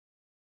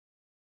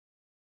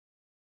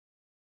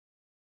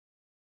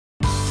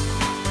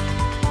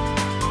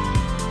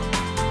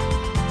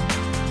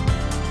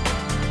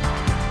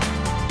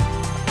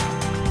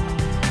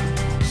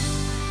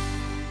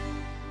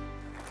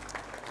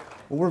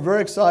we're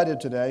very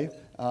excited today.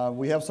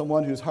 We have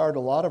someone who's hired a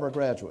lot of our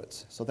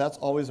graduates, so that's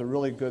always a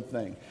really good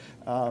thing.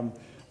 I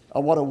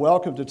want to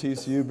welcome to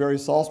TCU Barry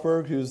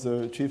Salzberg, who's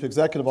the Chief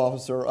Executive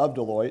Officer of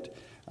Deloitte.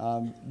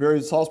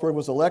 Barry Salzberg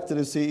was elected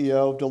as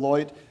CEO of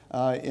Deloitte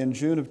in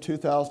June of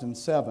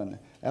 2007,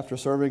 after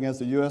serving as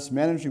the U.S.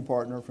 Managing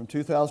Partner from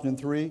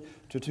 2003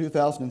 to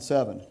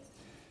 2007.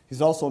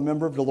 He's also a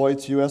member of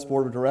Deloitte's U.S.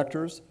 Board of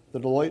Directors, the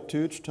Deloitte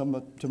Touche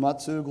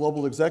Tohmatsu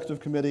Global Executive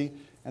Committee,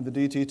 and the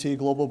DTT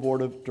Global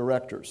Board of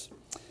Directors.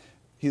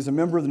 He's a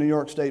member of the New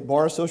York State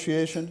Bar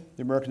Association,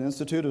 the American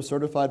Institute of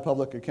Certified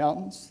Public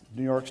Accountants,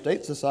 the New York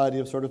State Society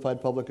of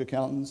Certified Public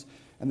Accountants,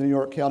 and the New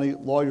York County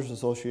Lawyers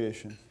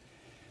Association.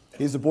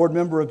 He's a board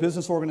member of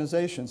business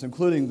organizations,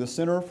 including the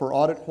Center for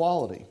Audit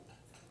Quality,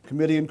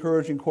 Committee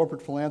Encouraging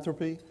Corporate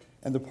Philanthropy,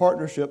 and the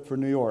Partnership for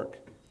New York.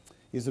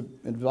 He's an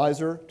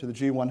advisor to the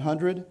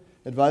G100,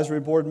 advisory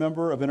board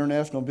member of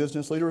International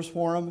Business Leaders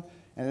Forum,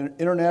 and an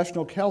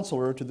international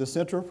counselor to the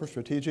Center for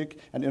Strategic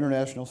and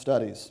International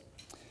Studies.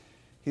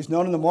 He's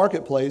known in the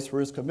marketplace for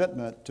his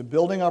commitment to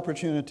building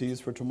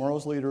opportunities for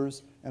tomorrow's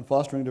leaders and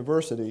fostering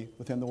diversity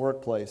within the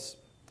workplace.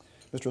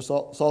 Mr.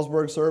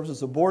 Salzberg serves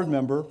as a board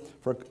member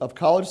of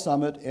College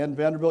Summit and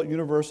Vanderbilt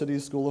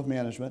University's School of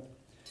Management.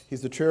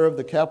 He's the chair of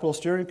the Capital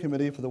Steering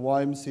Committee for the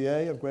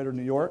YMCA of Greater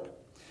New York.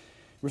 He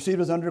received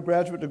his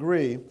undergraduate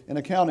degree in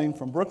accounting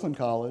from Brooklyn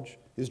College,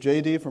 his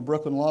JD from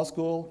Brooklyn Law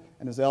School,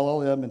 and his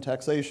LLM in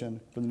taxation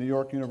from the New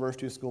York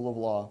University School of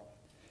Law.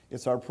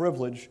 It's our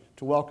privilege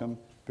to welcome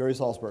Barry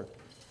Salzberg.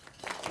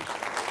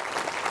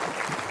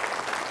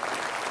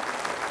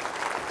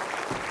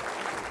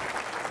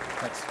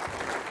 Thanks.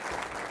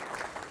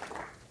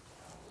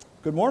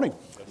 Good morning.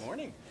 Good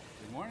morning.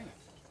 Good morning.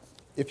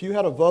 If you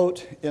had a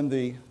vote in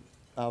the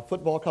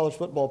college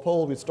football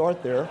poll, we'd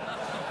start there.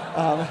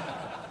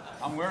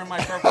 I'm wearing my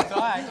purple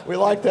tie. We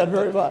like that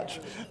very much.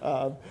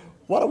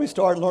 Why don't we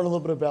start and learn a little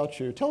bit about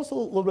you? Tell us a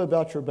little bit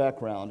about your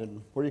background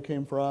and where you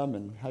came from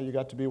and how you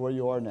got to be where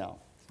you are now.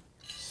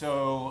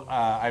 So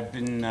I've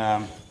been,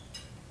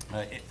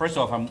 first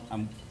off,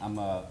 I'm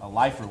a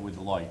lifer with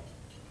Deloitte.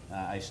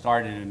 I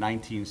started in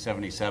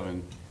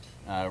 1977,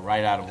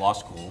 right out of law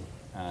school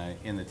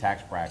in the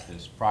tax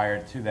practice.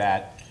 Prior to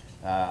that,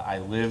 I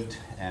lived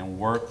and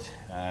worked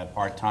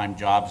part-time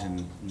jobs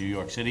in New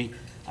York City.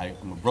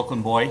 I'm a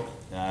Brooklyn boy,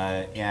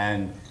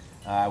 and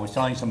I was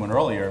telling someone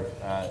earlier,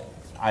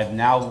 I've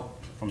now,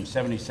 from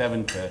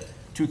 77 to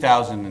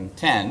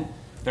 2010,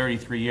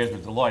 33 years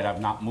with Deloitte, I've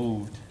not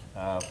moved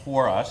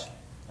for us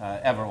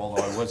ever,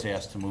 although I was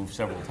asked to move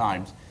several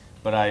times.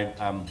 But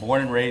I'm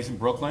born and raised in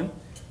Brooklyn,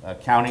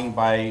 accounting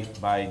by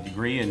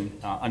degree in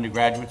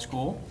undergraduate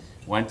school,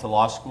 went to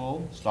law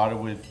school, started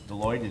with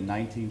Deloitte in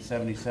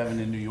 1977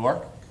 in New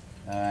York,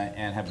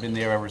 and have been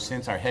there ever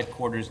since. Our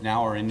headquarters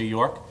now are in New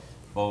York,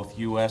 both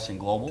U.S. and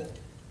global,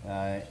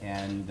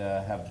 and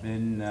have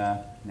been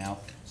now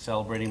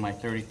celebrating my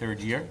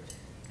 33rd year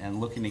and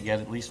looking to get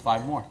at least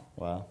 5 more.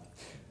 Wow.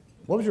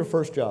 What was your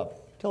first job?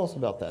 Tell us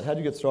about that. How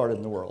did you get started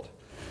in the world?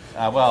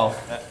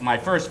 My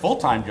first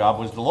full-time job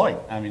was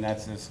Deloitte. I mean,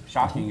 that's as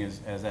shocking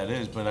as that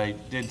is, but I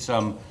did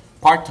some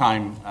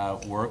part-time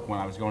work when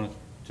I was going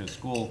to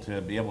school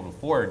to be able to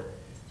afford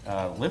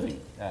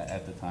living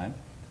at the time.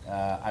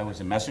 I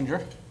was a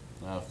messenger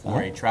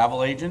for a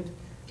travel agent,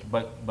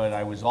 but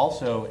I was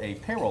also a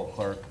payroll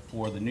clerk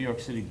for the New York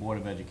City Board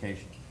of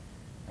Education.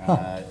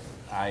 I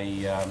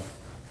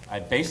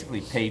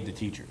basically paid the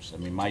teachers. I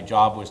mean, my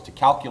job was to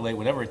calculate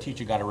whenever a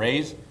teacher got a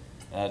raise,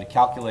 to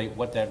calculate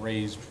what that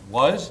raise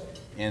was,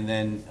 and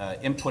then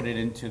input it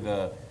into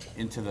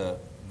the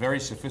very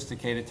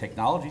sophisticated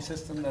technology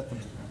system that the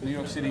New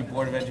York City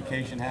Board of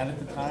Education had at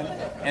the time,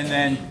 and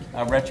then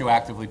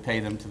retroactively pay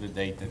them to the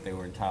date that they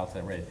were entitled to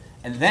that raise.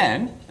 And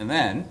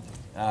then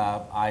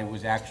I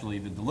was actually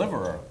the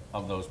deliverer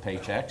of those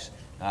paychecks.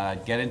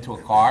 Get into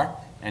a car,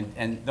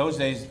 and those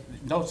days,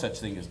 no such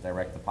thing as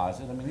direct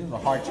deposit. I mean, these were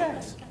hard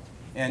checks.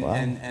 And, wow.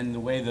 and the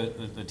way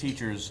the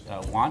teachers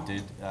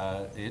wanted,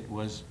 it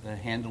was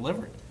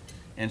hand-delivered.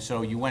 And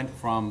so you went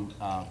from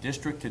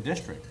district to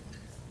district,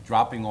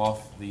 dropping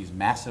off these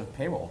massive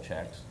payroll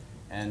checks,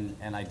 and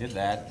I did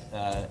that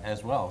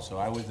as well. So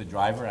I was the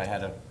driver. I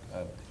had a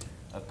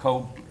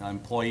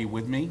co-employee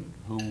with me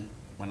who,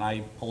 when I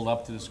pulled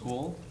up to the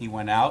school, he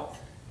went out,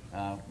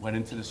 went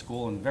into the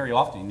school, and very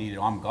often you needed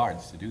armed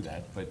guards to do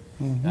that, but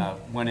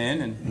went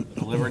in and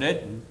delivered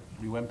it, and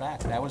we went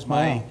back. That was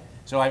my... Wow.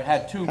 So I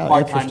had 2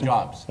 part-time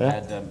jobs. Yeah. I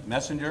had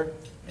messenger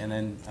and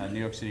then New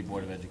York City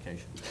Board of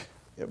Education.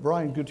 Yeah,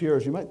 Brian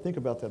Gutierrez, you might think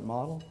about that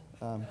model.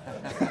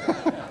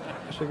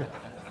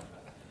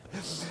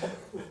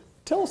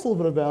 Tell us a little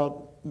bit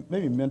about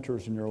maybe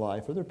mentors in your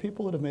life. Are there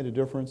people that have made a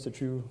difference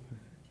that you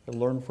have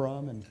learned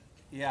from, and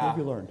what have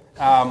you learned?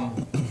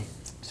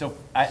 So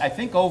I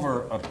think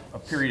over a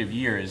period of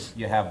years,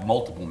 you have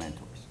multiple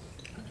mentors.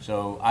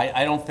 So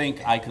I don't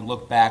think I could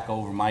look back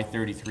over my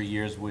 33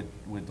 years with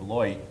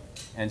Deloitte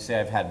and say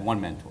I've had one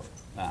mentor.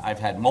 I've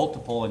had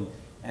multiple,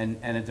 and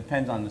it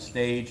depends on the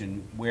stage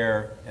and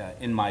where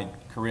in my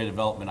career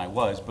development I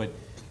was. But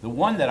The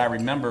one that I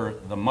remember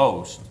the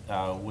most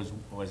was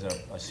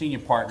a senior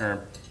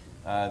partner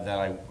that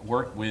I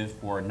worked with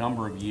for a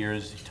number of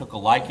years. He took a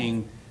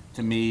liking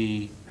to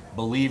me,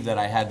 believed that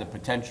I had the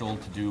potential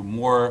to do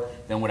more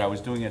than what I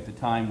was doing at the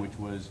time, which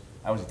was,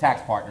 I was a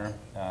tax partner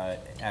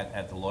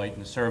at Deloitte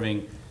and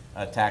serving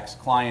tax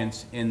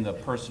clients in the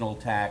personal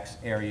tax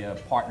area,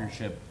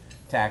 partnership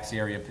tax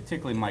area.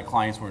 Particularly my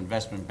clients were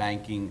investment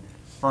banking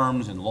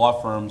firms and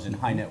law firms and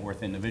high net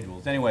worth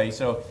individuals. Anyway,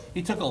 so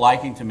he took a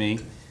liking to me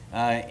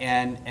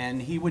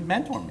and he would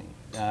mentor me.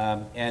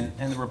 And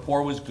the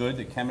rapport was good,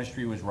 the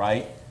chemistry was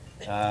right,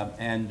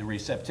 and the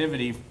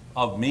receptivity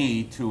of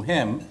me to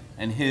him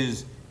and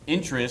his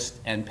interest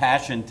and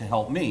passion to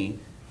help me,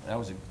 that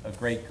was a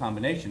great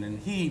combination. And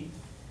he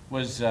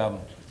was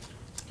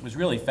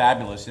really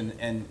fabulous.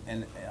 And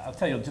I'll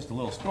tell you just a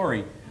little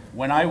story.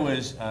 When I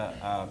was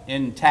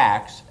in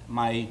tax,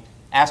 my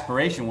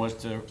aspiration was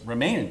to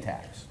remain in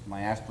tax.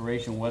 My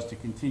aspiration was to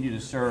continue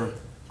to serve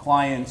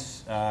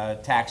clients'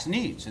 tax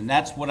needs. And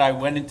that's what I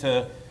went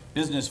into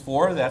business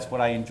for. That's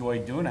what I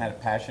enjoyed doing. I had a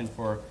passion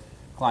for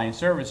client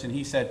service. And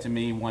he said to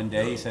me one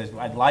day, he says,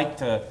 I'd like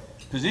to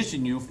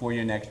position you for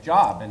your next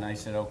job. And I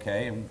said,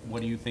 okay, and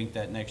what do you think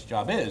that next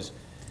job is?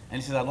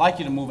 And he said, I'd like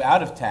you to move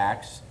out of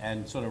tax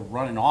and sort of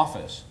run an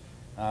office,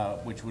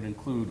 which would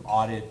include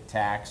audit,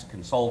 tax,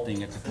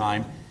 consulting at the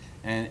time.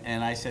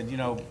 And I said, you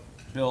know,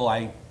 Bill,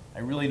 I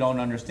really don't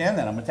understand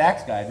that. I'm a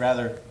tax guy. I'd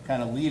rather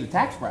kind of lead a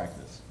tax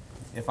practice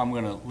if I'm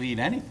going to lead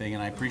anything.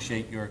 And I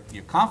appreciate your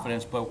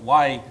confidence, but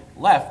why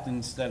left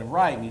instead of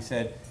right? And he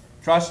said,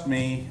 trust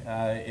me,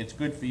 it's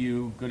good for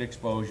you, good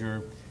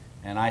exposure.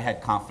 And I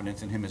had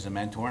confidence in him as a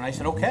mentor. And I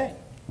said, okay.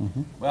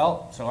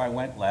 Well, so I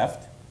went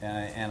left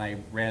and I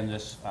ran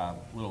this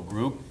little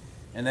group.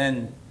 And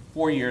then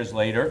 4 years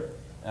later,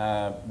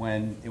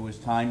 when it was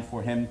time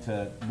for him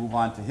to move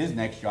on to his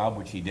next job,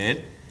 which he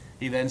did,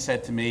 he then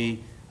said to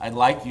me, I'd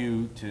like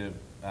you to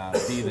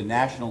be the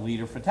national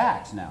leader for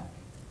tax now.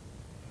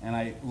 And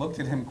I looked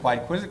at him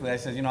quite quizzically. I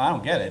said, you know, I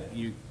don't get it.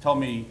 You told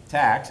me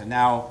tax, and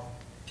now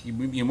you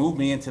moved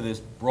me into this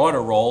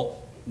broader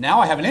role. Now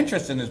I have an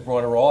interest in this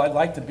broader role. I'd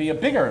like to be a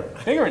bigger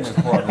in this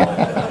broader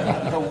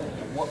role. So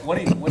what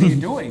are you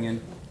doing?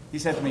 And he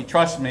said to me,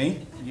 trust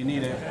me, you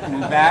need to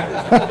move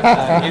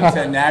back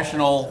into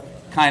national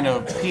kind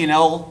of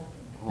P&L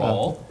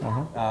role,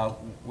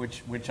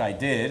 which I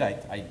did.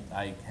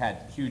 I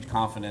had huge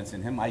confidence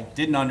in him. I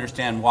didn't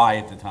understand why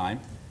at the time.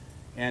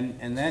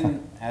 And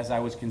then as I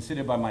was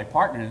considered by my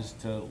partners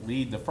to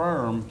lead the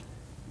firm,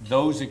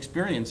 those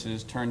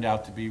experiences turned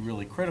out to be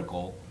really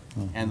critical.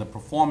 And the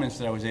performance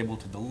that I was able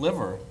to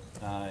deliver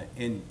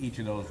in each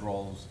of those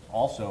roles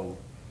also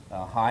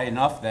high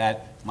enough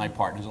that my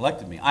partners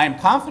elected me. I am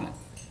confident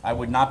I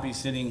would not be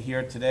sitting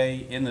here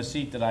today in the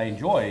seat that I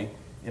enjoy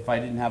if I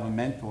didn't have a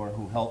mentor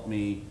who helped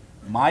me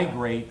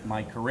migrate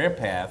my career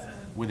path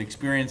with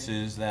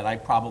experiences that I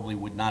probably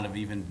would not have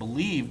even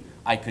believed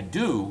I could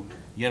do,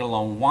 yet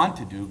alone want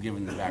to do,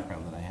 given the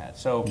background that I had.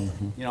 So,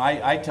 you know,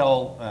 I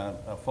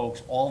tell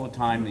folks all the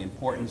time the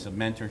importance of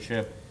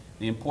mentorship,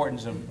 the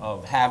importance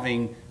of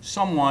having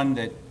someone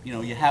that, you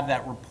know, you have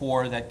that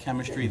rapport, that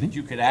chemistry, that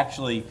you could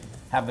actually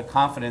have the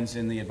confidence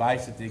in the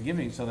advice that they're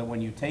giving so that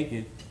when you take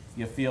it,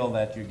 you feel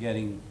that you're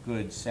getting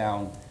good,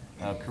 sound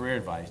career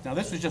advice. Now,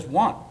 this was just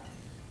one.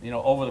 You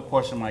know, over the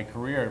course of my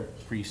career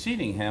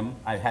preceding him,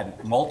 I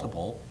had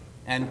multiple,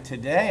 and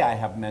today I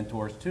have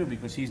mentors too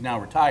because he's now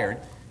retired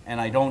and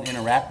I don't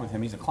interact with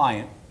him. He's a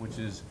client, which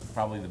is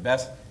probably the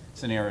best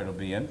scenario to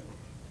be in,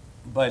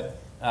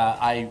 but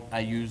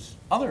I use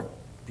other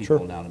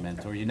people now to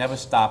mentor. You never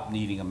stop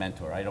needing a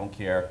mentor. I don't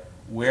care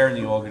where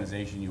in the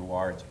organization you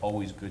are, it's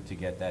always good to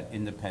get that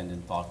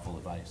independent, thoughtful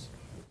advice.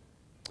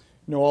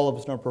 You know, all of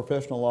us in our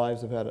professional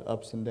lives have had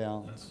ups and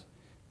downs.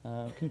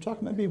 Can you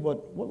talk maybe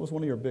what was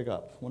one of your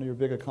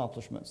big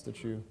accomplishments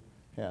that you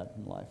had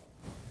in life?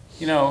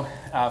 You know,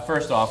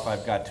 first off,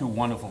 I've got two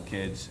wonderful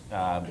kids,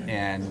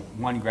 and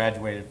one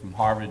graduated from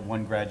Harvard,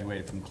 one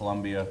graduated from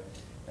Columbia.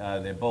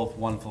 They're both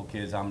wonderful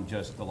kids. I'm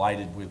just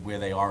delighted with where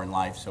they are in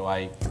life, so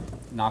I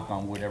knock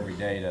on wood every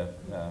day to,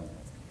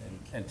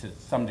 and to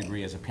some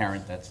degree as a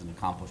parent, that's an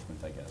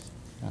accomplishment, I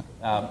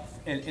guess.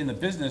 In the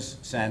business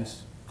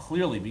sense,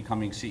 clearly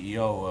becoming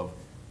CEO of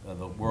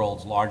the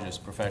world's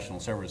largest professional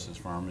services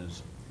firm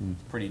is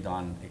pretty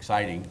darn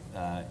exciting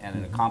and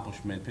an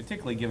accomplishment,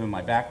 particularly given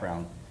my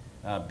background.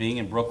 Being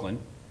in Brooklyn,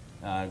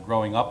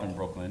 growing up in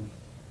Brooklyn,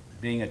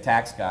 being a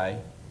tax guy,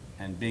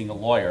 and being a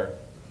lawyer,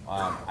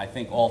 I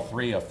think all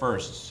three are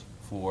firsts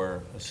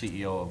for a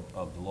CEO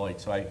of Deloitte.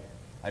 So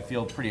I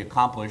feel pretty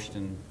accomplished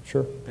and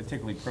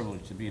particularly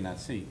privileged to be in that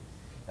seat.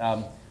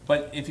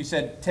 But if you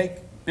said, take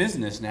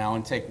business now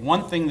and take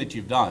one thing that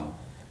you've done,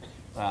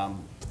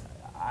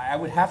 I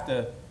would have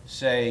to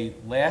say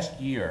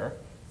last year,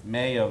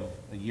 May of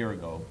a year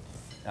ago,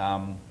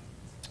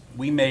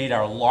 we made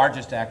our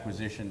largest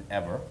acquisition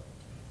ever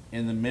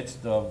in the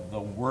midst of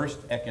the worst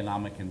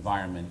economic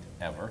environment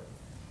ever,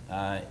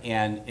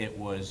 and it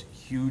was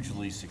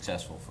hugely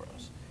successful for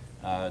us.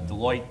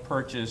 Deloitte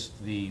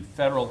purchased the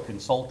federal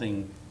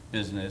consulting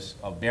business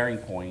of Bearing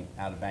Point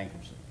out of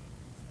bankruptcy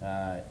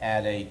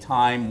at a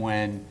time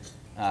when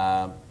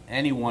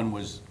anyone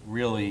was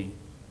really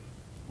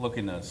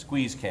looking to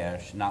squeeze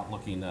cash, not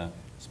looking to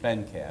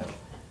spend cash,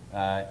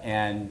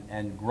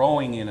 and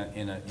growing in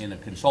a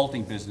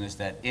consulting business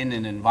that in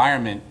an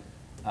environment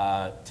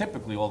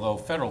typically, although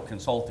federal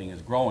consulting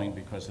is growing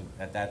because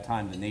at that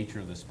time the nature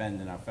of the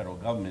spend in our federal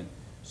government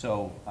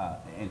so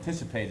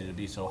anticipated to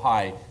be so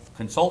high,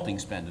 consulting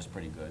spend is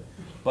pretty good,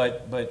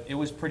 but it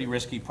was pretty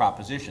risky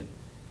proposition.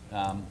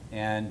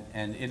 And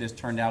it has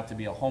turned out to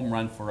be a home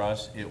run for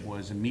us. It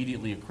was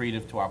immediately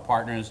accretive to our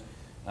partners.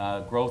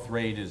 Growth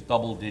rate is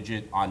double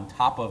digit on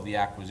top of the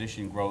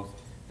acquisition growth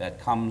that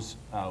comes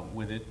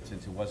with it,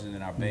 since it wasn't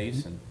in our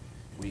base, and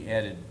we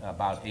added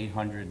about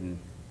 $800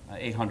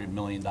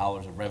 million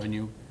of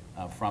revenue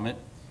from it.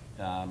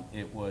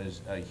 It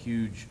was a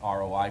huge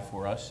ROI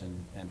for us,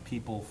 and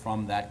people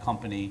from that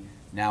company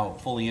now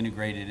fully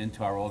integrated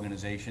into our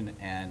organization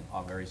and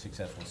are very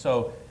successful.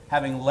 So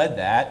having led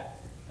that,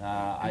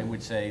 I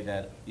would say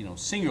that,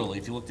 singularly,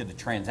 if you looked at the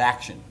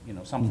transaction,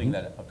 something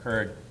that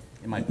occurred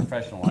in my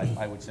professional life,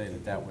 I would say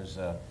that was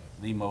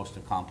the most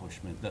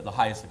accomplishment, the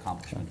highest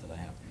accomplishment that I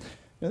have.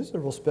 This is a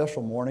real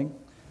special morning.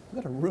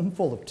 We've got a room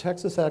full of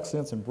Texas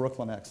accents and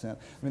Brooklyn accent.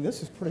 I mean,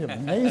 this is pretty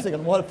amazing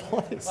in one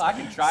place. Well, I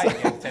can try to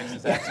get a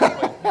Texas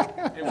accent,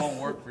 but it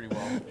won't work pretty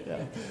well.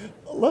 Yeah.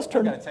 Let's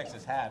turn. I've got a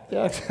Texas hat.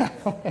 Yeah,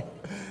 exactly.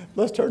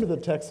 Let's turn to the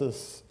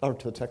Texas, or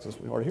to Texas,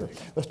 we are here.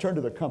 Let's turn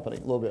to the company a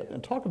little bit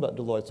and talk about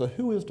Deloitte. So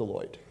who is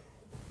Deloitte?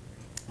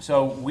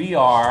 So we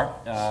are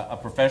a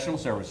professional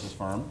services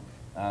firm.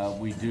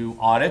 We do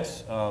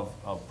audits of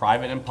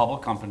private and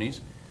public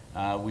companies.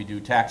 We do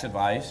tax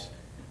advice.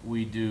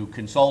 We do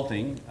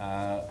consulting.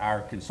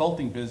 Our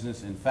consulting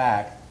business, in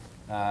fact,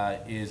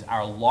 is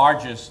our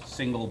largest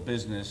single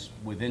business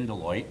within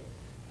Deloitte.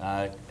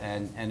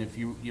 And if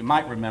you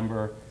might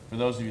remember, for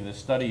those of you that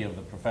study of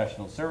the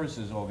professional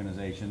services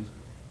organizations,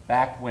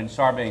 back when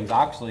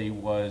Sarbanes-Oxley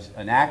was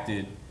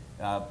enacted,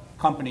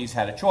 companies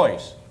had a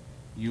choice.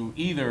 You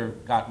either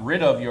got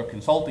rid of your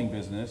consulting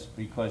business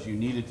because you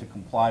needed to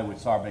comply with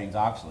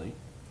Sarbanes-Oxley,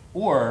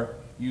 or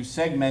you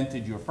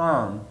segmented your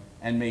firm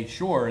and made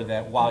sure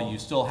that while you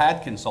still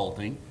had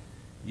consulting,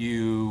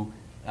 you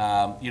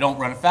don't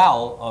run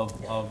afoul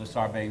of the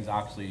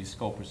Sarbanes-Oxley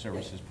scope of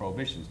services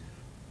prohibitions.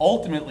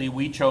 Ultimately,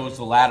 we chose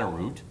the latter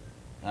route,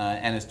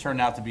 and it's turned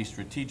out to be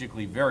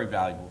strategically very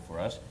valuable for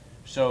us.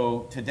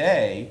 So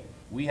today,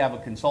 we have a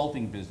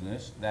consulting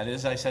business that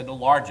is, I said, the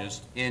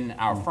largest in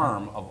our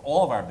firm of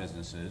all of our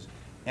businesses,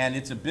 and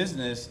it's a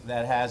business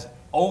that has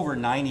over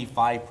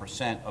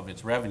 95% of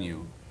its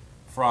revenue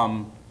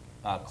from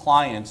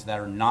clients that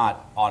are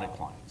not audit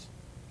clients,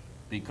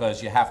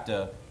 because you have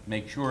to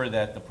make sure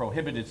that the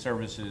prohibited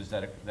services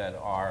that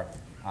are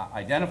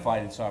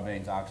identified in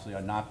Sarbanes-Oxley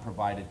are not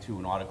provided to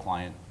an audit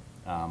client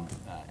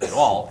at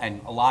all,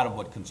 and a lot of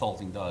what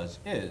consulting does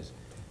is.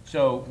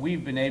 So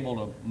we've been able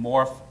to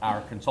morph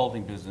our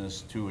consulting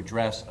business to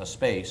address a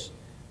space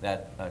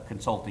that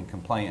consulting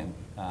can play in,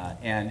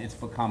 and it's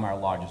become our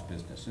largest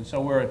business. And so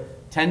we're a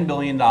 $10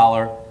 billion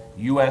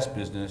U.S.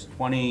 business,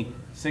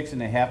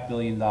 $26.5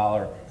 billion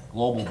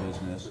global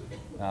business,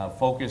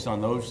 focused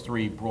on those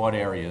three broad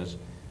areas,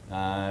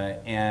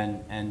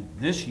 and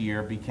this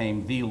year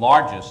became the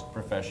largest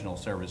professional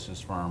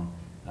services firm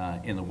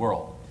in the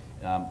world.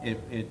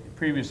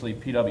 Previously,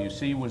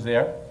 PwC was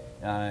there,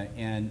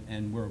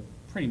 and we're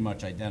pretty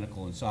much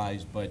identical in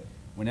size, but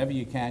whenever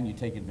you can, you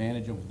take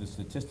advantage of the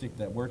statistic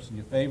that works in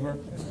your favor.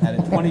 At a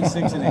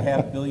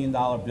 $26.5 billion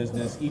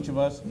business, each of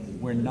us,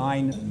 we're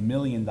 $9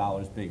 million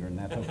bigger, and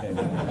that's okay.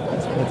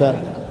 With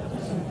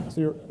that.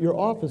 So your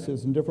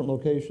offices in different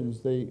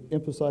locations, they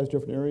emphasize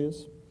different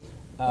areas?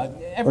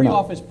 Every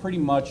office pretty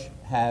much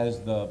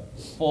has the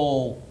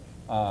full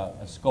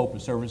scope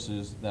of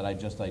services that I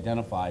just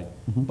identified,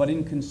 but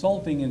in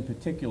consulting in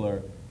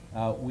particular,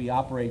 we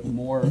operate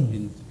more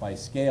by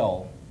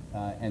scale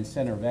and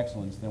center of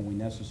excellence than we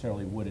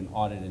necessarily would in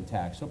audit and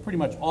tax. So pretty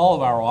much all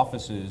of our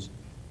offices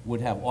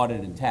would have audit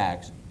and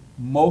tax.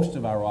 Most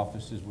of our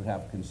offices would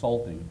have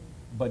consulting,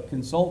 but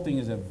consulting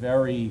is a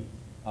very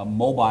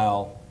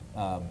mobile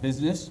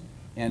business,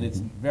 and it's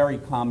very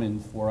common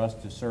for us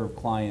to serve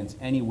clients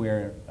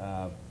anywhere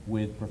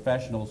with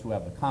professionals who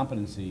have the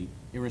competency,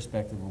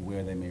 irrespective of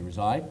where they may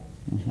reside.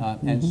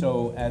 And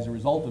so as a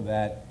result of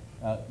that,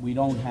 we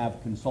don't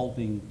have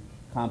consulting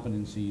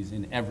competencies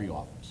in every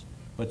office,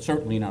 but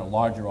certainly in our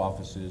larger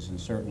offices and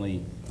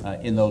certainly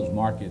in those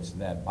markets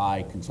that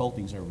buy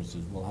consulting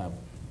services, we'll have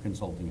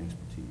consulting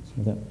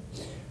expertise. Okay.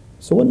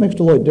 So what makes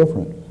Deloitte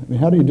different? I mean,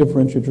 how do you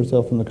differentiate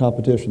yourself from the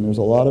competition? There's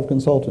a lot of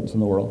consultants in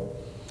the world.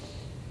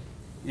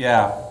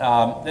 Yeah,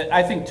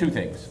 I think two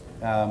things.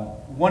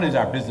 One is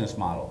our business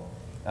model.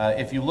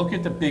 If you look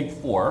at the big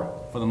four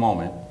for the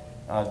moment,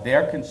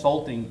 their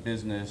consulting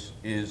business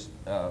is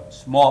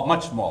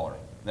much smaller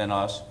than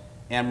us.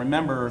 And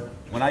remember,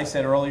 when I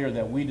said earlier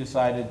that we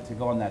decided to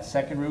go on that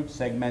second route,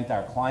 segment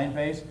our client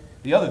base,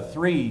 the other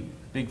three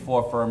big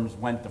four firms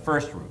went the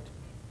first route.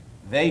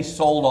 They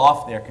sold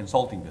off their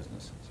consulting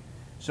businesses.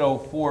 So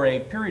for a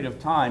period of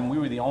time, we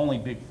were the only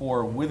Big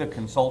Four with a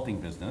consulting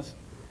business,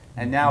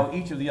 and now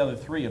each of the other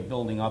three are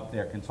building up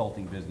their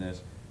consulting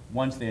business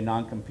once their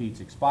non-competes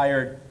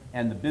expired,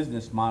 and the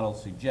business model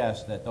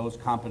suggests that those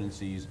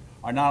competencies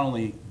are not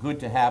only good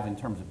to have in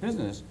terms of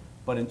business,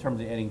 but in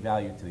terms of adding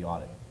value to the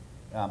audit.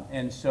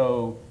 And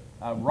so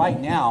right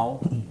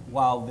now,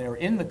 while they're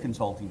in the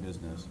consulting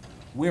business,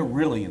 we're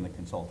really in the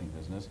consulting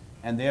business,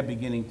 and they're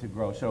beginning to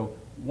grow. So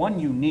one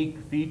unique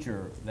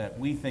feature that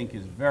we think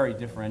is very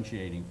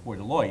differentiating for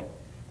Deloitte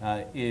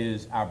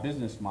is our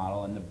business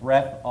model and the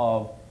breadth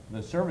of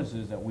the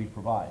services that we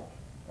provide.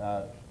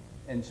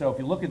 And so if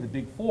you look at the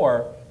Big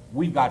Four,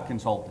 we've got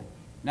consulting.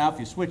 Now if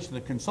you switch to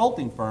the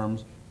consulting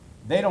firms,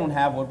 they don't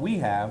have what we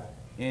have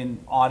in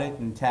audit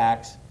and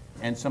tax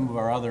and some of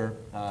our other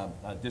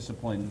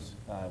disciplines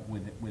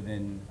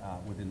within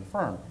the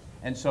firm.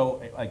 And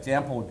so an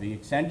example would be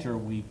Accenture.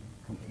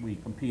 We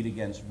compete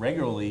against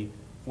regularly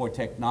for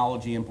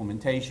technology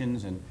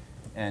implementations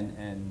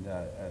and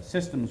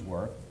systems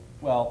work.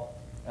 Well,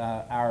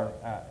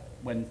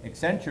 when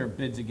Accenture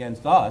bids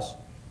against us,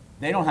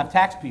 they don't have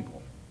tax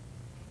people.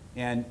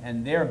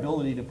 And their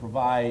ability to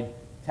provide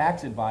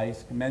tax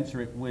advice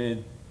commensurate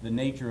with the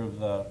nature of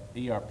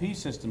the ERP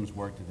systems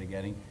work that they're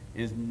getting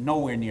is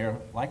nowhere near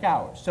like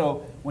ours.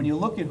 So when you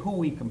look at who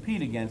we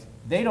compete against,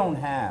 they don't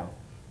have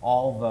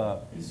all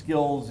the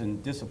skills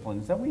and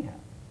disciplines that we have.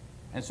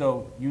 And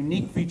so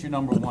unique feature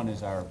number one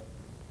is our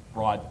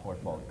broad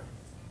portfolio.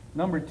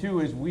 Number two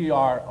is we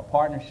are a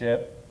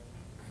partnership.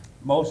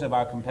 Most of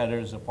our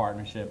competitors are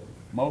partnership.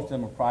 Most of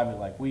them are private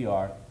like we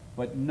are,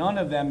 but none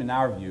of them in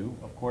our view,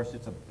 of course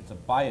it's a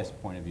biased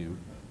point of view,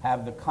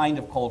 have the kind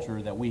of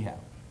culture that we have.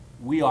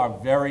 We are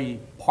very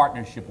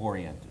partnership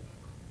oriented,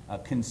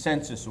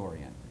 consensus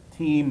oriented,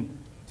 team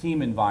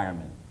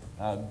environment,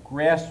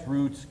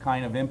 grassroots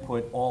kind of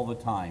input all the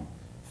time,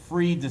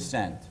 free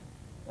dissent.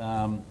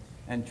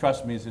 And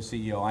trust me as a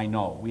CEO, I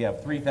know. We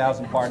have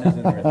 3,000 partners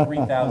and there are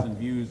 3,000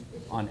 views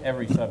on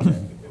every subject.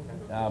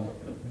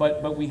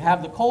 But we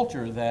have the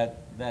culture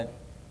that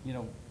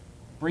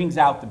brings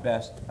out the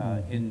best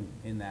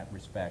in that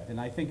respect. And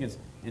I think it's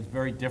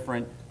very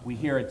different. We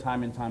hear it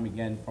time and time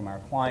again from our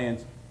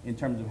clients in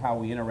terms of how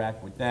we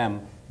interact with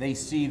them. They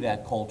see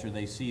that culture,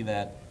 they see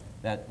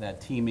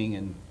that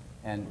teaming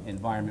and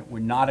environment. We're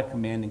not a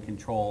command and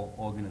control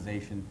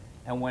organization.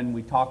 And when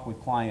we talk with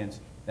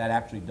clients, that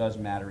actually does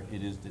matter.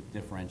 It is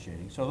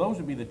differentiating. So those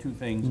would be the two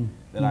things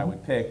that I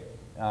would pick.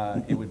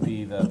 It would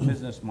be the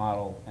business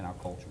model and our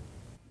culture.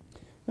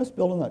 Let's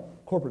build on that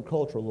corporate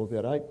culture a little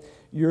bit.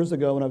 Years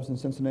ago when I was in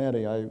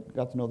Cincinnati, I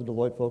got to know the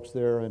Deloitte folks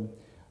there, and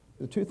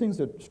the two things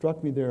that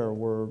struck me there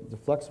were the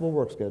flexible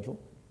work schedule,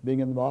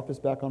 being in the office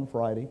back on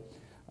Friday,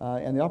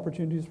 and the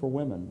opportunities for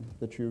women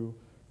that you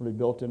really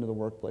built into the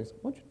workplace.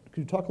 Could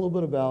you talk a little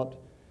bit about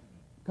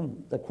kind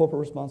of that corporate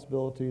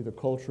responsibility, the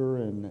culture,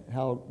 and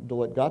how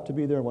Deloitte got to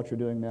be there and what you're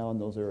doing now in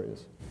those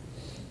areas?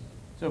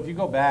 So if you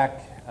go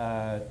back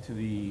to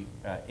the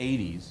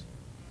 80s,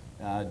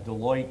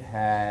 Deloitte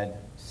had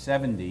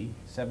 70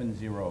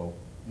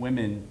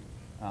 women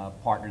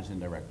partners and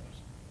directors,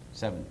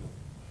 70.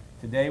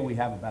 Today we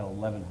have about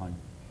 1,100.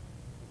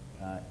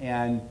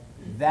 And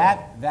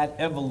that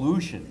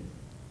evolution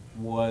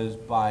was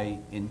by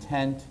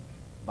intent,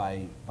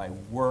 by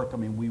work. I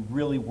mean, we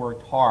really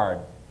worked hard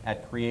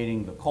at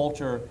creating the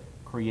culture,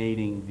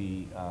 creating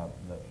the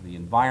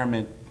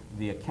environment,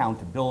 the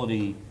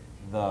accountability,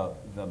 the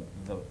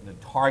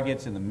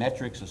targets and the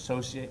metrics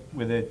associated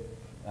with it.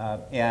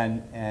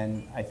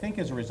 And I think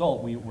as a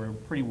result, we're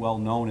pretty well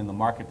known in the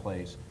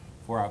marketplace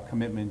for our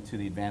commitment to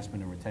the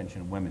advancement and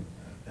retention of women.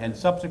 And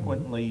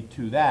subsequently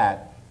to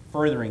that,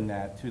 furthering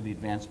that to the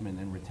advancement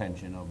and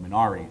retention of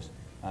minorities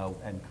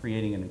and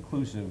creating an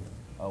inclusive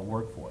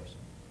workforce.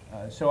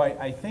 So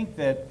I think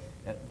that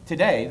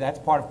today, that's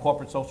part of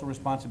corporate social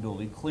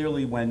responsibility.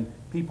 Clearly, when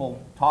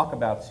people talk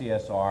about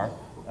CSR,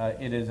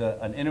 it is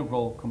an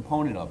integral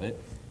component of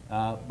it.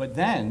 But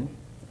then,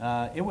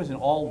 it was an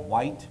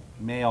all-white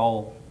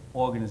male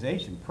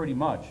organization, pretty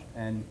much.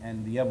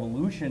 And the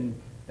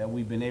evolution that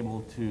we've been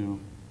able to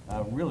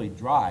really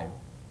drive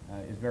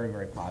is very,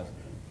 very positive.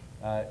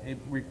 It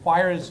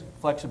requires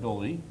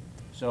flexibility,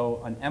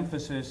 so an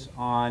emphasis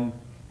on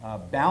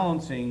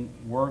balancing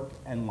work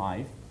and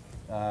life.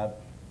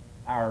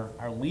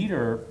 Our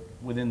leader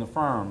within the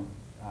firm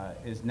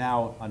is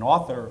now an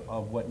author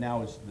of what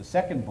now is the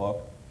second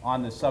book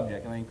on this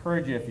subject. And I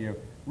encourage you, if you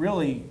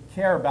really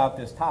care about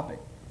this topic,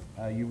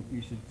 you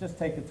should just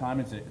take the time.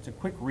 It's a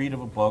quick read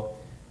of a book.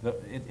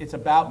 It's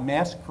about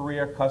mass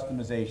career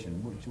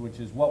customization, which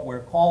is what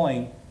we're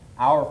calling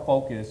our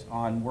focus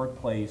on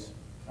workplace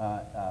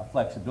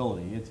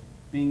flexibility. It's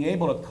being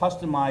able to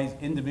customize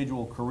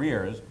individual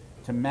careers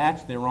to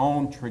match their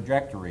own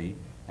trajectory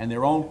and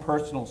their own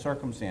personal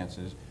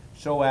circumstances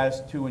so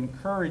as to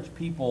encourage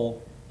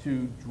people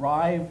to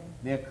drive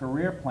their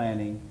career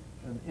planning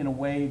in a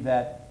way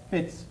that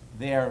fits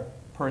their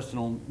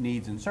personal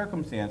needs and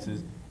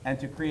circumstances, and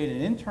to create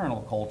an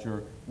internal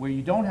culture where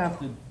you don't have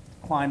to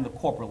climb the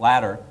corporate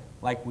ladder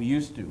like we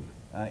used to.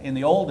 In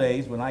the old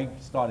days, when I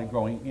started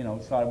growing,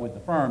 started with the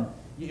firm,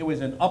 it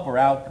was an up or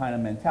out kind of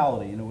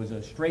mentality, and it was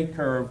a straight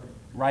curve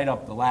right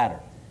up the ladder.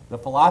 The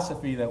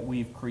philosophy that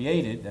we've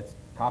created, that's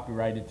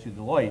copyrighted to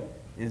Deloitte,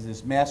 is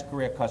this mass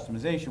career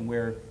customization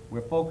where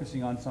we're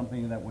focusing on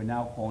something that we're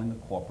now calling the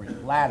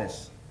corporate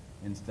lattice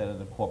instead of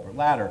the corporate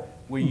ladder,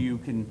 where you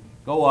can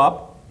go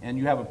up and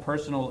you have a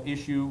personal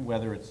issue,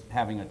 whether it's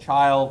having a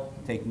child,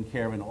 taking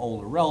care of an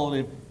older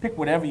relative, pick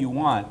whatever you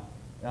want,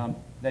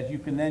 that you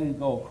can then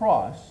go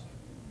across.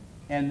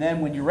 And then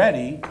when you're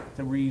ready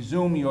to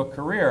resume your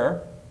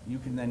career, you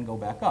can then go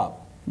back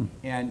up.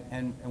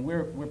 And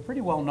we're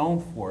pretty well known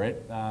for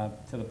it,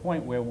 to the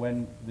point where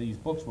when these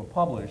books were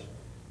published,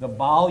 the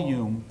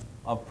volume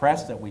of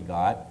press that we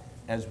got,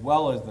 as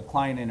well as the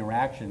client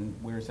interaction,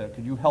 where it said,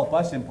 could you help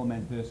us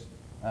implement this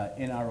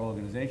in our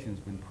organization, has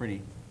been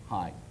pretty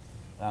high.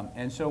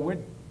 And so we're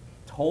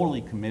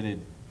totally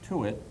committed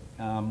to it,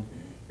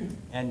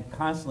 and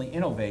constantly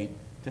innovate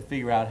to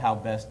figure out how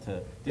best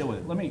to deal with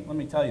it. Let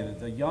me tell you that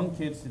the young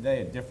kids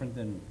today are different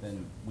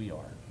than we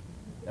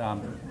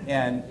are.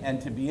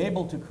 And to be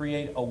able to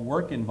create a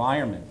work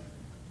environment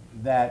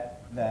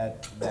that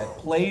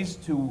plays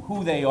to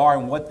who they are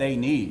and what they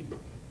need,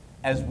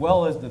 as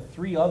well as the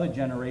 3 other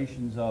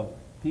generations of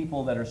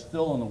people that are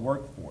still in the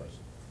workforce,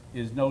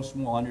 is no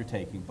small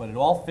undertaking. But it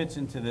all fits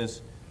into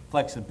this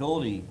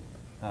flexibility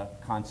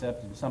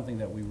concept, and something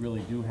that we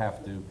really do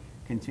have to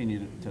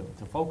continue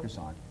to focus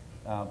on.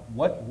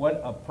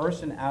 What a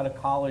person out of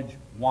college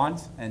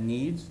wants and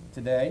needs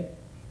today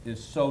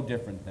is so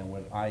different than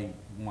what I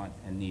want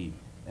and need.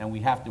 And we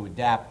have to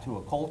adapt to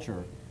a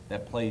culture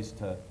that plays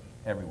to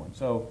everyone.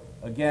 So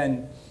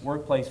again,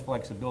 workplace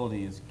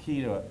flexibility is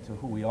key to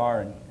who we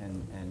are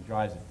and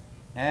drives it.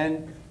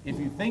 And if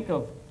you think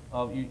of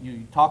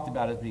you talked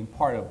about it being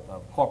part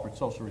of corporate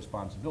social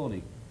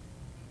responsibility,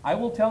 I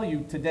will tell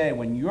you today,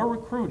 when you're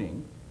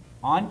recruiting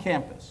on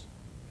campus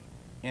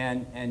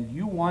and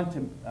you want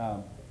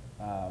to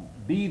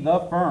be the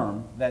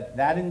firm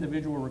that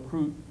individual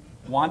recruit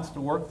wants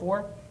to work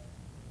for,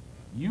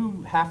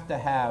 you have to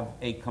have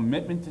a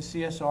commitment to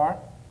CSR,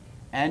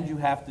 and you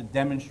have to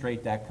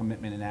demonstrate that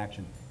commitment in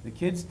action. The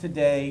kids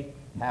today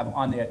have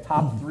on their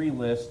top 3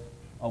 list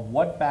of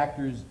what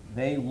factors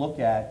they look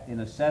at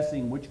in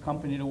assessing which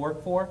company to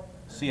work for,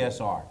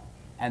 CSR.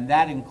 And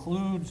that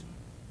includes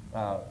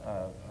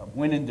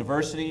win in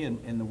diversity,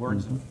 in the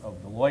words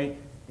of Deloitte.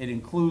 It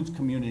includes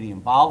community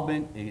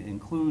involvement. It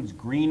includes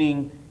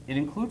greening. It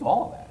includes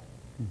all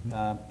of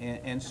that.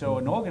 And so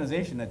an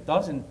organization that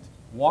doesn't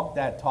walk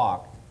that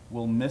talk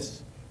will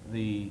miss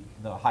the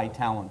high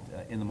talent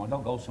in the market.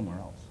 They'll go somewhere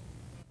else.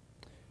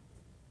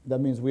 That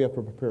means we have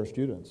to prepare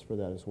students for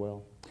that as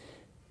well.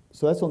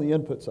 So that's on the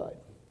input side.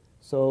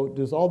 So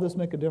does all this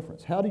make a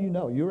difference? How do you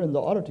know? You're in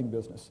the auditing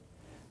business.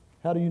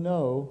 How do you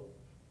know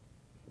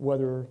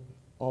whether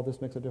all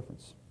this makes a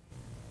difference?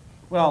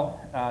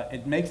 Well,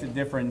 it makes a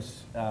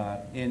difference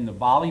in the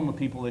volume of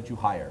people that you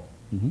hire.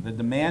 The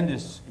demand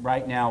is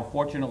right now,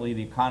 fortunately,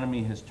 the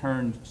economy has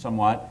turned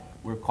somewhat.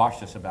 We're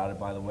cautious about it,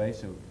 by the way,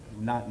 so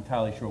we're not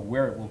entirely sure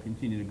where it will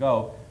continue to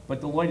go. But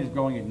Deloitte is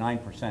growing at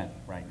 9%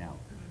 right now.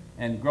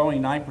 And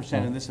growing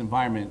 9% in this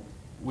environment,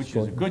 which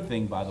is a good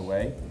thing, by the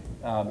way,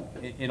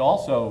 it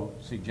also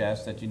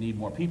suggests that you need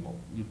more people.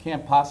 You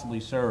can't possibly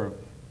serve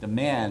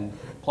demand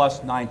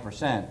plus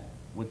 9%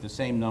 with the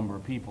same number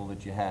of people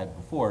that you had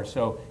before,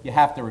 so you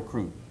have to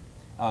recruit.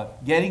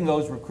 Getting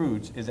those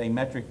recruits is a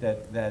metric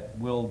that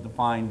will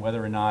define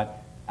whether or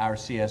not our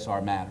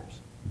CSR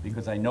matters,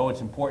 because I know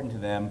it's important to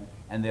them,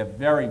 and they're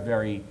very,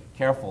 very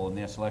careful in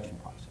their selection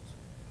process.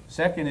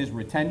 Second is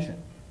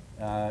retention.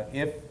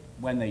 If,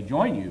 when they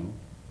join you,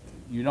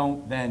 you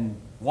don't then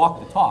walk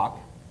the talk,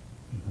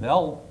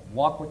 they'll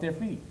walk with their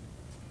feet.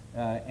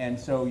 And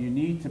so you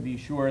need to be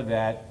sure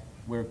that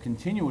we're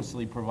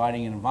continuously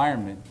providing an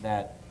environment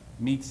that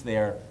meets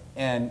their,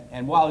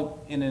 and while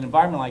in an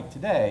environment like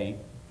today,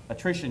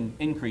 attrition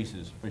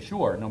increases for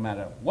sure, no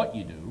matter what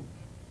you do,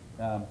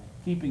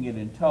 keeping it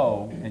in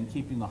tow and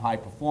keeping the high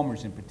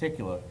performers in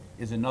particular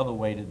is another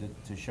way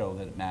to show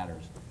that it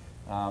matters.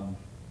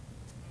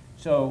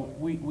 So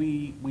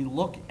we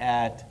look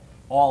at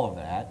all of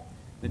that.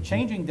 The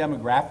changing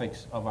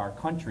demographics of our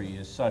country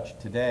is such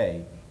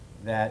today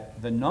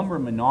that the number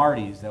of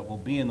minorities that will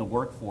be in the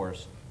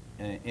workforce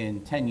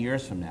in 10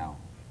 years from now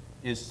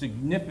is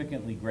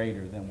significantly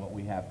greater than what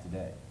we have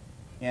today.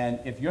 And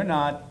if you're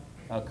not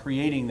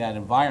creating that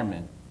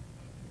environment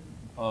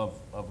of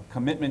a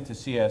commitment to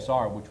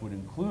CSR, which would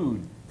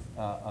include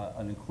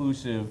an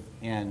inclusive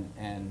and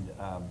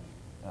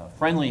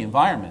friendly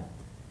environment,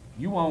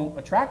 you won't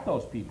attract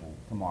those people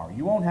tomorrow.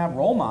 You won't have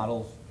role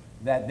models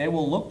that they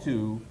will look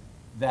to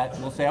that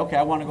will say, okay,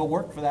 I want to go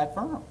work for that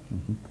firm.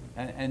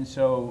 And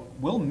so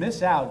we'll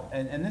miss out,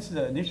 and this is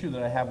an issue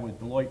that I have with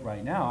Deloitte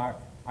right now.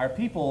 Our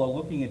people are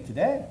looking at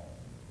today,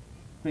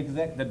 because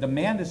the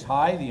demand is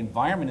high, the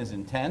environment is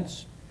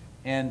intense,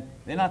 and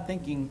they're not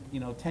thinking,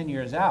 10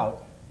 years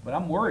out. But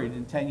I'm worried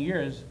in 10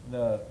 years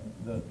the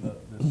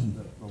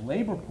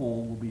labor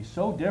pool will be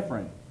so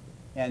different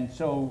and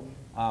so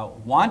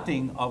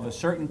wanting of a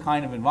certain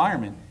kind of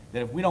environment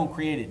that if we don't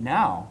create it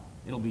now,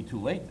 it'll be too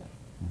late then.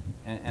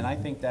 And I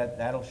think that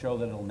that'll show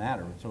that it'll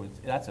matter. So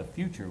that's a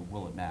future,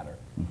 will it matter?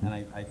 And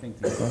I think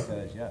the answer to that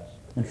is yes.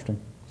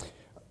 Interesting.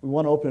 We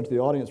want to open it to the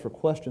audience for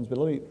questions, but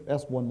let me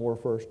ask one more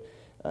first.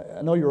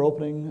 I know you're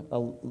opening a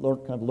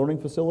kind of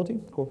learning facility,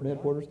 corporate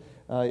headquarters,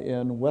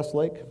 in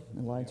Westlake,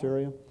 in Alliance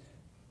area.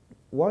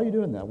 Why are you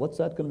doing that? What's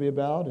that going to be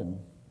about, and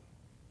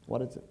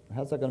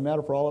how's that going to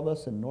matter for all of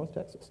us in North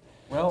Texas?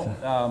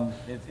 Well,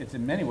 it's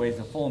in many ways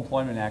a full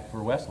employment act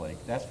for Westlake,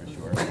 that's for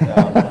sure.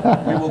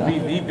 We will be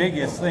the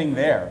biggest thing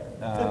there.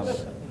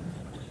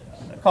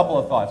 A couple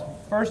of thoughts.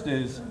 First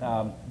is,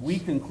 we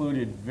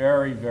concluded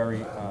very,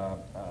 very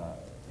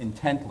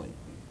intently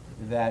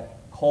that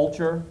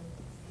culture,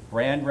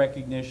 brand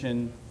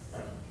recognition,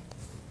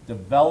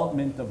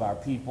 development of our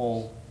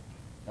people,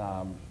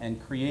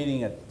 and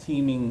creating a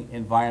teaming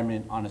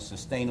environment on a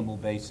sustainable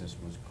basis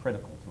was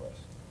critical to us.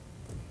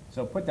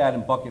 So put that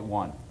in bucket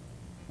one.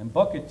 In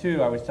bucket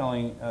two, I was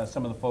telling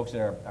some of the folks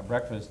there at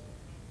breakfast,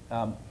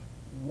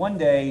 one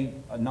day,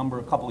 a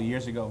couple of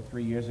years ago,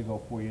 3 years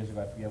ago, 4 years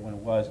ago, I forget when it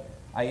was,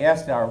 I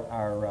asked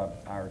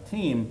our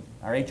team,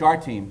 our HR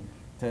team,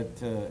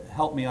 to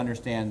help me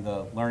understand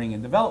the learning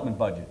and development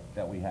budget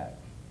that we had.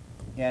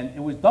 And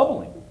it was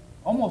doubling,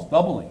 almost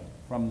doubling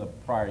from the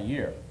prior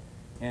year.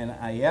 And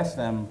I asked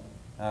them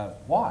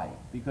why,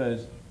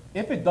 because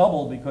if it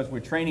doubled because we're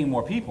training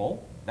more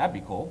people, that'd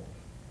be cool.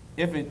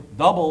 If it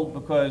doubled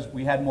because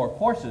we had more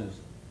courses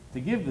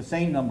to give the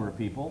same number of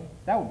people,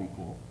 that would be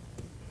cool.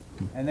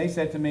 And they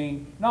said to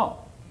me, no.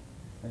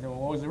 I said, well,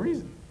 what was the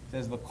reason? It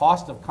says the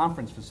cost of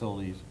conference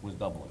facilities was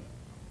doubling.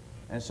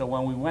 And so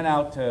when we went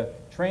out to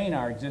train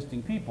our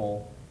existing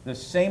people, the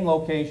same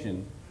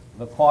location,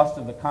 the cost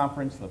of the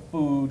conference, the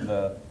food,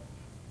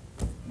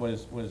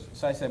 so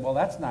I said, well,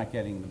 that's not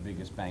getting the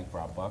biggest bang for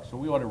our buck, so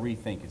we ought to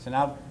rethink it. So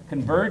now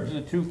converge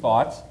the two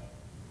thoughts,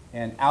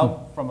 and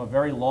out from a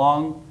very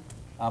long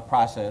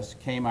process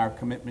came our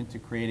commitment to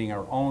creating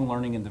our own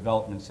learning and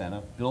development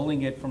center,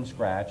 building it from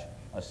scratch,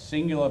 a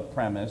singular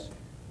premise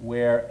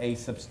where a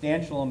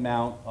substantial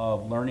amount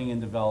of learning and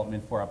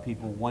development for our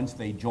people once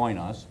they join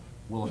us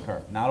will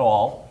occur. Not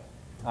all.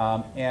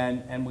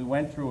 And we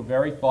went through a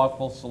very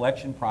thoughtful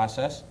selection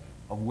process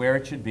of where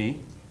it should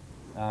be.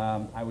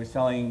 I was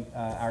telling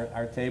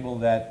our table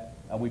that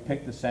we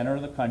picked the center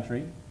of the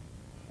country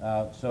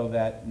so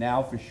that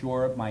now for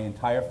sure my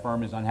entire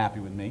firm is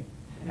unhappy with me.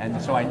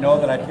 And so I know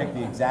that I picked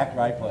the exact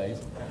right place.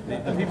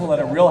 The people that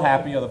are real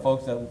happy are the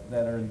folks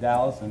that are in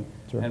Dallas and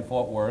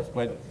Fort Worth.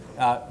 But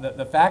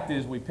the fact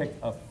is we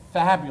picked a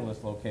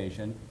fabulous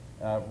location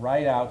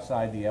right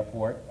outside the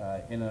airport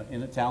in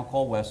a town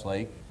called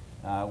Westlake.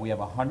 We have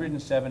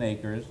 107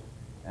 acres,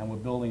 and we're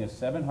building a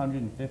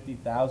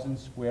 750,000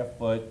 square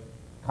foot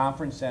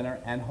conference center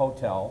and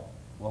hotel.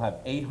 We'll have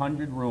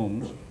 800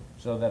 rooms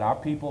so that our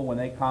people, when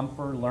they come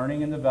for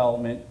learning and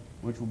development,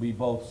 which will be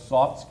both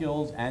soft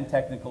skills and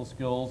technical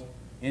skills,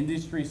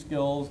 industry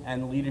skills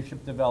and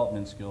leadership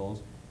development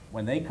skills,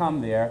 when they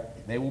come there,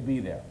 they will be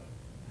there.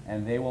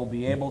 And they will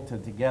be able to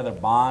together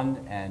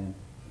bond and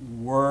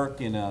work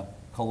in a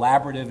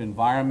collaborative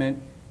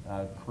environment,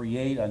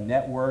 create a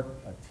network,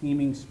 a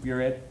teaming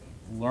spirit,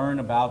 learn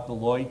about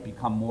Deloitte,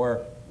 become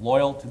more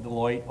loyal to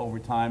Deloitte over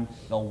time.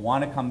 They'll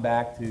want to come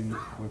back to,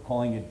 we're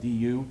calling it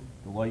DU,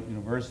 Deloitte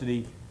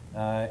University,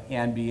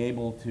 and be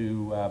able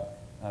to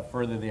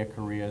further their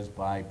careers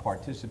by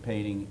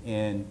participating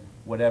in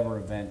whatever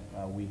event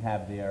we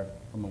have there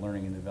from a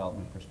learning and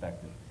development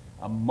perspective.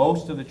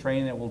 Most of the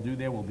training that we'll do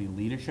there will be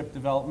leadership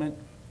development,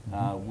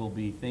 will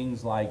be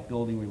things like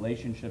building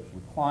relationships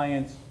with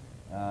clients,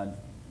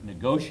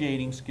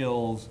 negotiating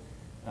skills,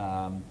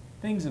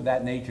 things of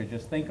that nature.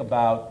 Just think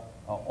about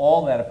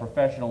all that a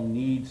professional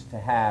needs to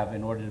have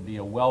in order to be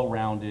a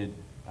well-rounded,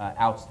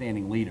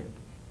 outstanding leader.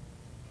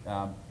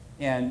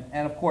 And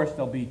of course,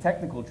 there'll be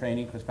technical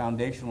training because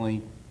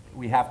foundationally,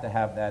 we have to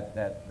have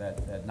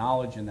that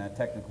knowledge and that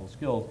technical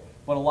skills.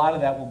 But a lot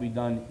of that will be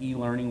done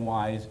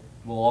e-learning-wise,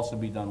 will also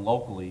be done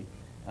locally,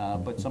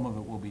 but some of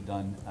it will be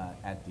done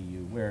at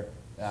DU. We're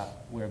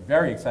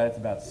very excited. It's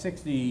about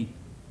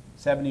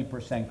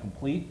 60–70%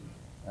 complete.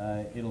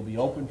 It'll be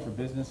open for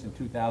business in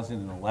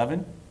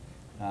 2011.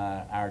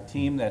 Our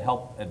team that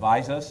helped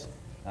advise us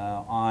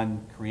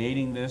on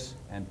creating this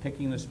and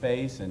picking the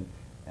space and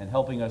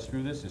helping us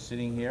through this is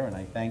sitting here, and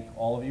I thank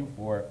all of you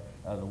for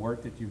the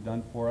work that you've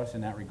done for us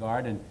in that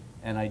regard, and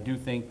I do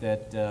think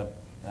that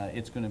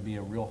it's going to be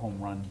a real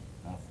home run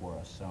for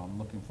us. So I'm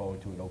looking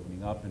forward to it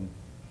opening up, and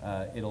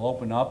it'll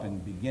open up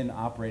and begin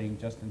operating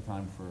just in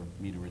time for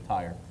me to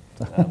retire.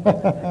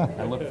 But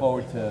I look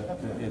forward to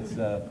its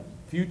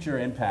future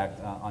impact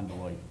on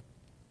Deloitte.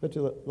 But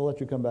they'll let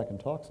you come back and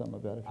talk some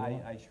about it if you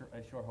want. I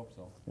sure hope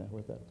so. Yeah,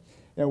 with that.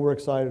 And we're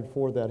excited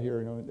for that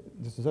here. You know,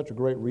 this is such a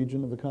great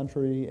region of the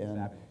country,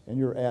 and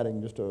you're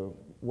adding just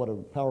what a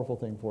powerful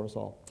thing for us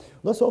all.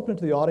 Let's open it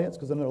to the audience,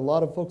 because I know a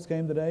lot of folks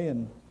came today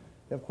and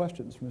have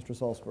questions for Mr.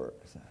 Salzberg.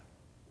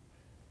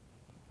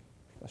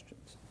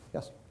 Questions?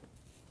 Yes?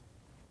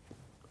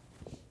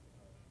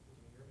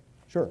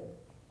 Sure.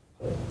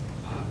 I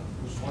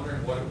was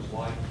wondering what it was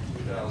like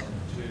in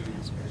 2002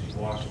 as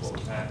you watched what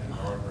was happening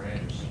to Arthur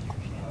Anderson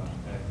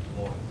at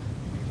Deloitte.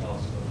 Can you tell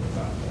us a little bit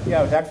about that?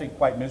 Yeah, it was actually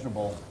quite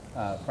miserable,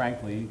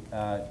 frankly.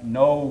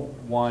 No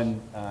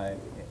one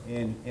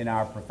in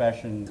our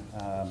profession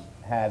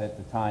had at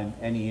the time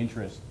any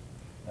interest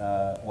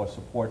or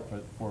support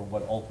for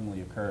what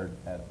ultimately occurred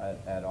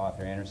at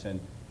Arthur Anderson.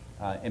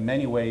 In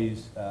many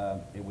ways,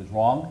 it was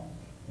wrong.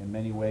 In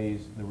many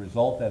ways, the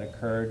result that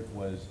occurred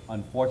was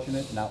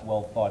unfortunate, not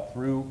well thought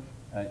through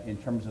in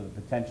terms of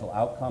the potential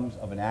outcomes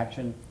of an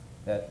action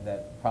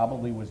that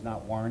probably was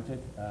not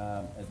warranted.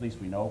 At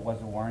least we know it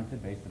wasn't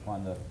warranted based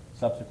upon the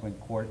subsequent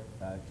court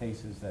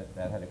cases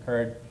that had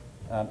occurred.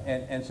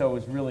 And so it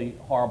was really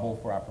horrible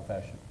for our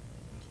profession.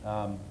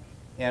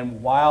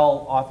 And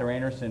while Arthur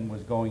Anderson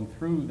was going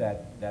through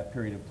that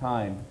period of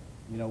time,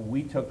 you know,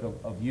 we took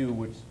a view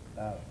which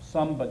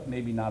some, but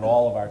maybe not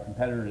all of our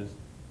competitors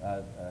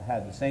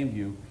had the same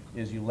view,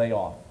 is you lay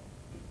off.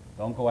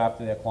 Don't go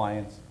after their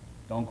clients,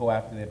 don't go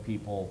after their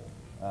people.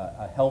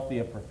 A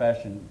healthier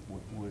profession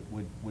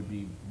would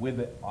be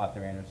with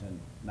Arthur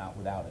Anderson, not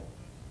without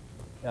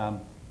it.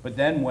 But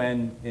then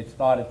when it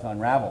started to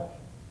unravel,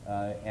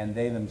 and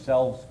they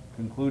themselves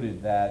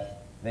concluded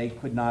that they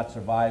could not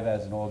survive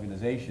as an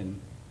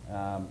organization,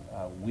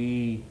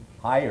 we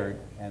hired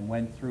and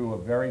went through a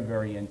very,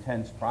 very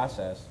intense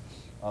process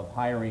of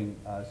hiring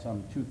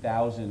some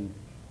 2,000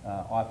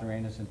 Arthur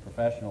Anderson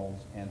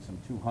professionals and some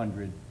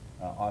 200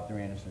 Arthur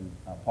Anderson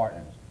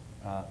partners.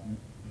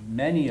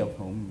 Many of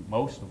whom,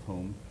 most of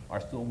whom, are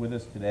still with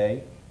us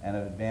today and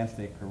have advanced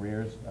their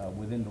careers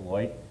within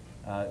Deloitte.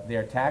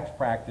 Their tax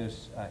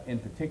practice in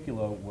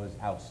particular was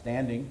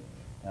outstanding,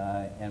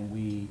 and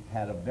we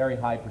had a very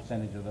high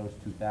percentage of those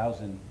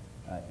 2,000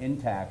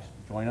 in tax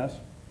join us,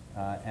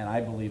 and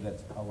I believe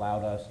that's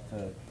allowed us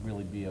to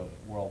really be a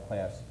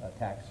world-class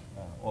tax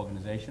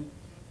organization.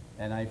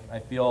 And I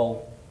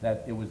feel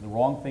that it was the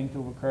wrong thing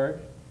to have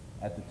occurred.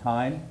 At the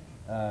time,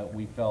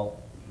 we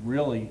felt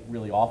really,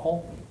 really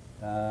awful.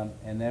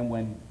 And then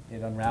when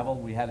it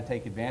unraveled, we had to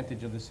take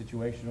advantage of the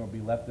situation or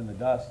be left in the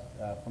dust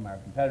from our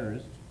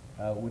competitors,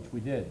 which we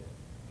did.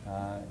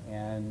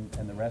 And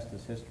the rest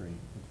is history.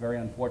 It's very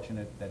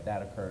unfortunate that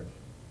that occurred.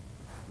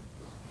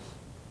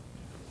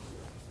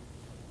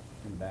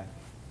 In the back.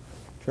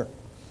 Sure.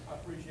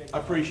 I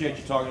appreciate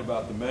you talking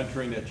about the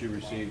mentoring that you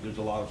received. There's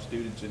a lot of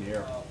students in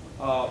here.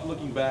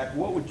 Looking back,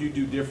 what would you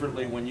do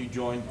differently when you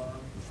joined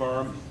the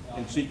firm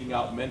in seeking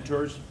out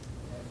mentors?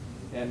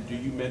 And do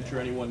you mentor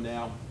anyone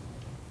now?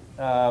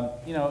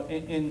 You know,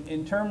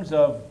 in terms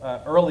of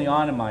early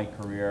on in my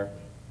career,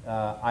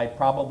 I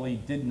probably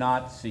did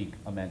not seek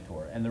a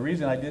mentor. And the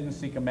reason I didn't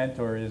seek a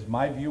mentor is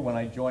my view when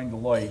I joined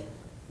Deloitte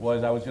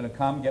was I was going to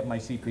come, get my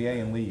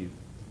CPA, and leave.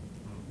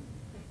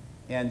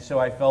 And so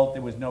I felt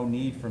there was no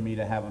need for me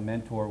to have a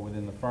mentor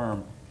within the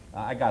firm.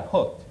 I got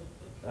hooked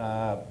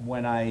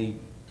when I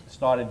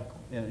started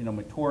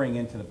maturing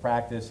into the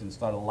practice and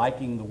started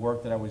liking the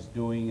work that I was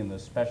doing in the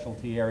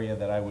specialty area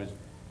that I was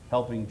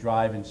helping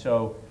drive. And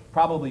so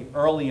probably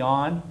early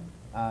on,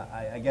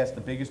 I guess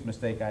the biggest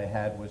mistake I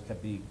had was to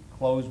be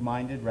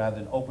closed-minded rather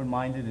than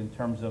open-minded in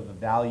terms of the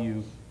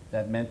value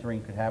that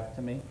mentoring could have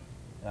to me.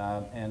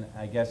 And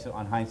I guess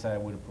on hindsight, I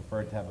would have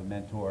preferred to have a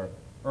mentor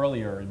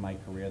earlier in my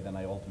career than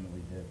I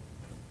ultimately did.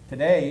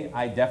 Today,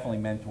 I definitely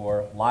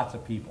mentor lots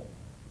of people.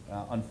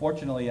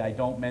 Unfortunately, I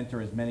don't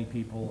mentor as many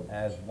people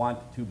as want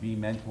to be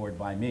mentored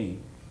by me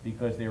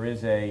because there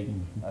is a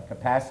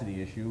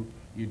capacity issue.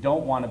 You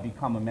don't want to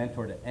become a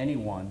mentor to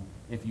anyone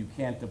if you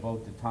can't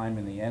devote the time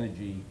and the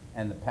energy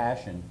and the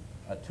passion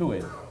to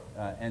it.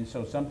 And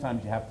so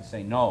sometimes you have to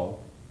say no,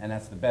 and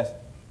that's the best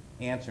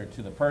answer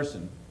to the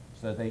person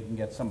so that they can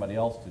get somebody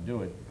else to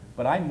do it.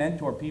 But I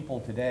mentor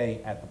people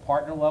today at the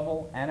partner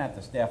level and at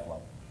the staff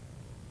level.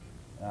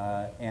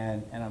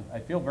 And I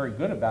feel very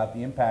good about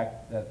the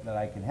impact that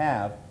I can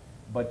have,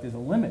 but there's a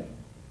limit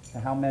to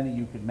how many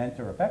you could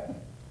mentor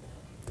effectively.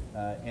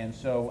 And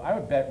so I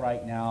would bet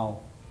right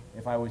now,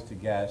 if I was to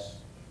guess,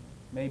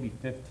 maybe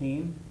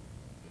 15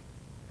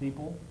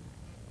 people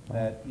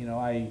that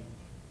I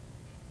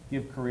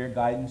give career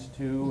guidance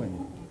to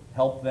and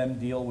help them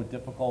deal with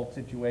difficult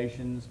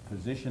situations,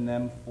 position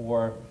them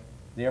for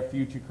their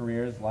future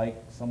careers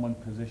like someone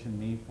positioned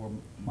me for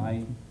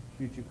my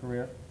future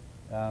career.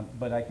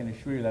 But I can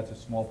assure you that's a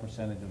small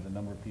percentage of the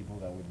number of people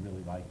that would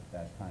really like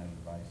that kind of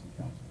advice and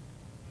counseling.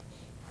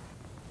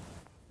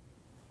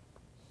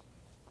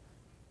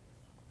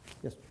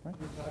 Yes, Frank?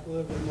 Can you talk a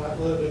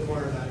little bit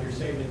more about your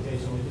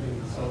segmentation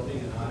between consulting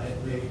and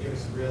audit? Maybe give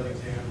us a real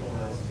example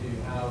as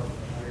to how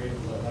you're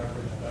able to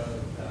leverage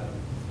both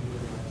either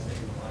the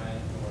same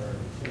client or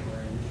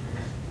similar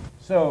industries.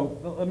 So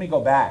let me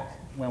go back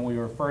when we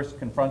were first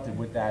confronted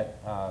with that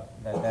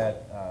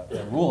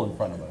rule in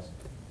front of us.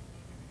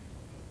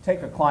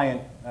 Take a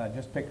client,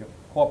 just pick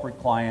a corporate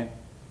client.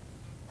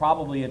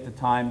 Probably at the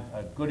time,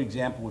 a good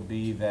example would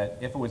be that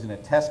if it was an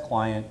attest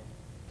client,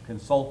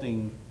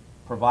 consulting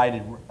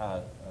provided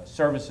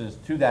services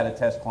to that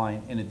attest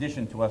client in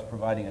addition to us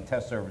providing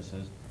attest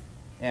services.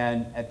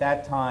 And at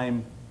that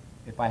time,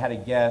 if I had to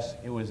guess,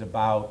 it was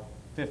about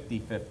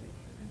 50-50,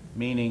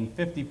 meaning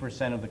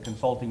 50% of the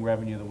consulting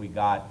revenue that we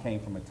got came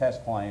from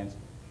attest clients,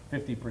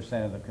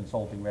 50% of the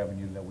consulting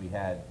revenue that we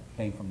had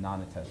came from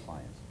non-attest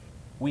clients.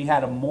 We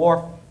had to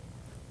morph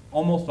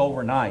almost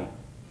overnight,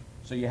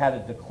 so you had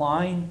to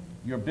decline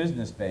your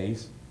business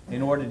base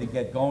in order to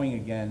get going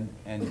again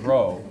and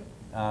grow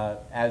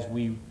as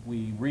we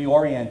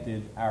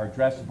reoriented our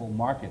addressable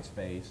market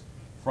space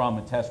from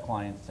attest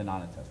clients to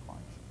non-attest clients.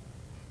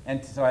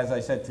 And so as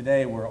I said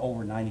today, we're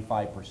over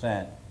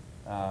 95%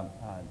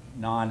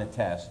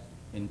 non-attest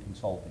in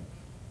consulting.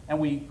 And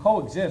we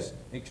coexist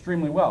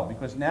extremely well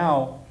because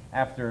now,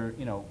 after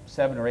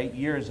 7 or 8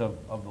 years of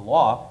the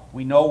law,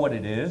 we know what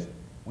it is,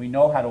 we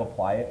know how to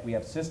apply it, we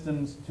have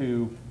systems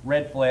to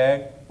red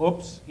flag,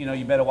 oops,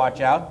 you better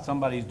watch out,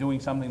 somebody's doing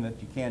something that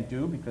you can't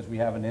do because we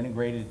have an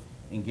integrated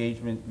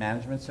engagement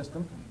management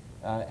system.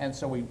 And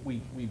so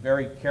we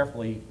very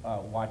carefully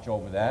watch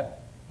over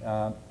that.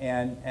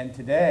 And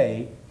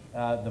today,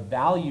 the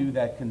value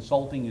that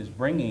consulting is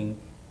bringing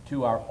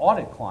to our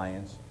audit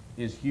clients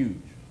is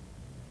huge.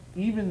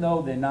 Even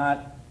though they're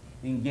not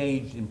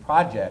engaged in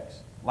projects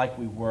like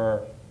we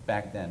were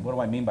back then. What do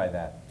I mean by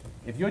that?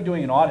 If you're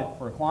doing an audit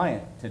for a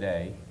client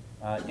today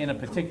in a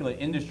particular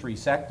industry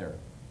sector,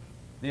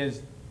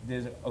 there's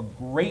a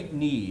great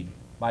need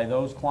by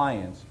those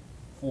clients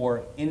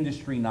for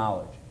industry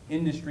knowledge,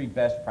 industry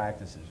best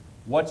practices,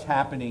 what's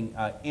happening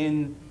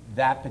in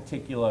that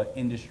particular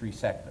industry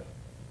sector.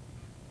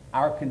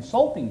 Our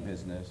consulting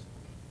business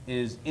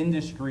is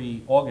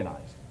industry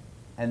organized,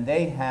 and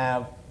they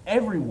have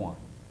everyone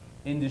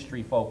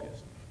industry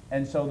focused.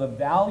 And so the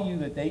value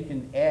that they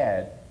can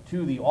add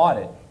to the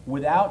audit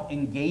without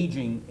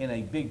engaging in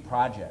a big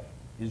project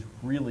is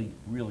really,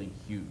 really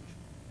huge.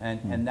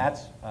 And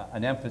that's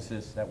an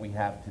emphasis that we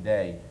have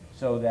today,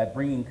 so that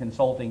bringing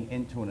consulting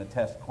into an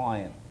attest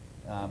client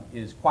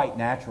is quite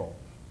natural,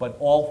 but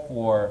all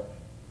for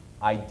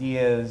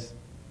ideas,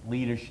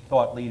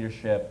 thought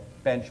leadership,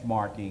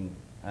 benchmarking,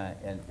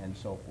 and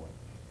so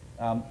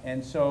forth.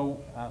 And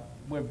so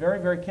we're very,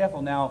 very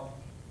careful. Now,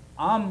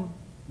 I'm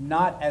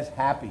not as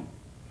happy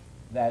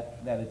that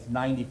it's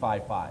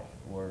 95.5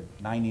 or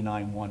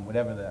 99.1,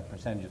 whatever that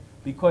percentage is,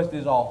 because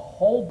there's a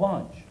whole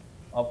bunch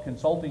of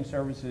consulting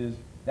services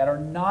that are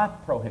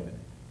not prohibited,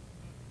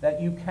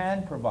 that you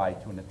can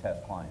provide to an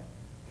attest client.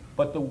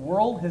 But the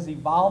world has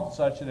evolved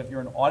such that if you're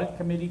an audit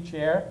committee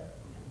chair,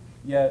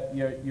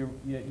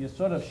 you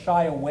sort of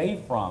shy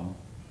away from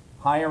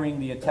hiring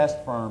the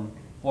attest firm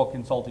for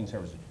consulting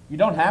services. You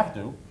don't have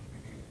to,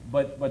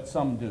 but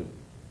some do.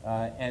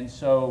 And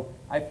so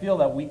I feel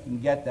that we can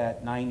get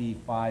that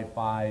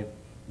 95.5,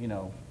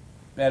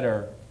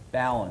 better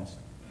balanced,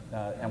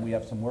 and we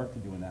have some work to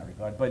do in that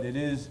regard. But it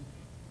is,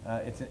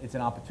 it's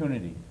an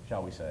opportunity,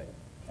 shall we say.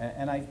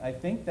 And I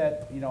think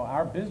that,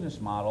 our business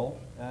model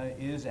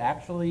is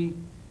actually,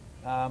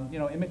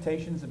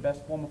 imitation is the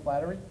best form of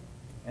flattery.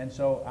 And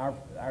so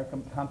our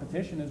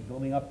competition is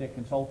building up their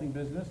consulting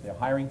business. They're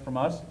hiring from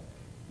us.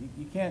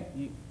 You can't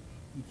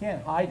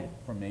hide it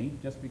from me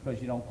just because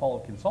you don't call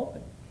it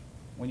consulting.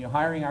 When you're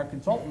hiring our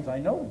consultants, I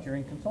know that you're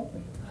in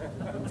consulting.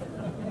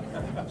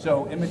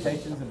 So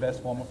imitation is the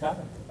best form of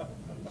flattery.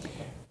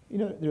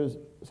 There's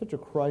such a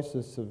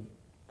crisis of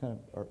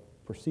or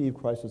perceived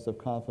crisis of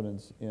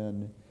confidence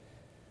in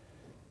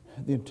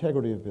the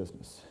integrity of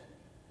business.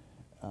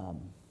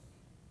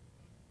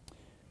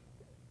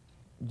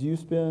 Do you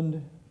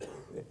spend,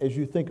 as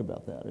you think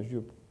about that,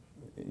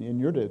 in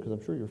your day, because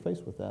I'm sure you're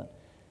faced with that,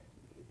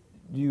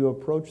 do you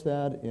approach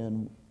that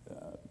in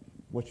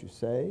what you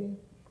say,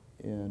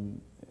 in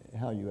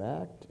how you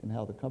act, and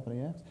how the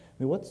company acts?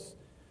 I mean,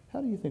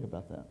 how do you think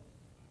about that?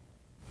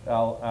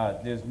 Well,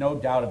 there's no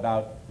doubt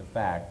about the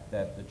fact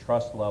that the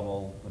trust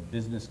level, the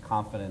business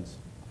confidence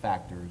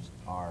factors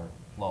are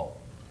low.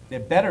 They're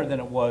better than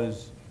it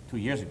was 2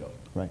 years ago.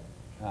 Right.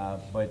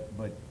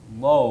 But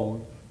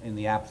low in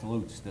the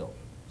absolute still.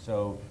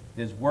 So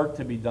there's work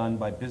to be done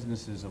by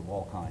businesses of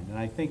all kinds. And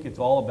I think it's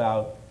all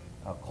about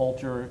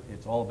culture,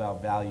 it's all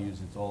about values,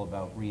 it's all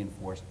about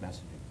reinforced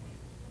messaging.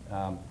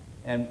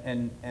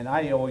 And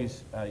I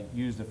always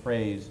use the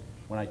phrase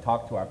when I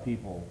talk to our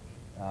people,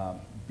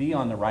 be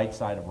on the right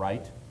side of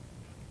right.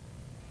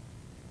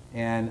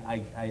 And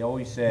I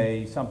always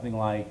say something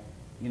like,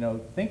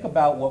 think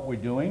about what we're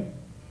doing,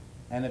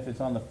 and if it's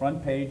on the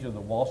front page of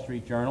the Wall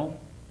Street Journal,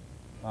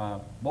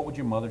 what would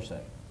your mother say?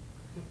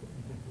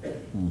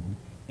 Mm-hmm.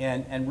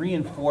 And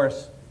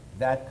reinforce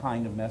that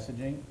kind of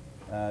messaging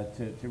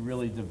to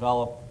really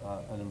develop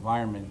an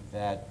environment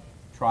that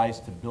tries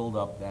to build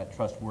up that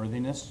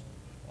trustworthiness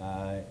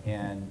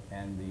and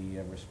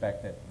the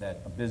respect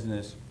that a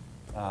business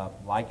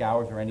like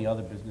ours or any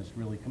other business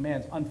really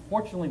commands.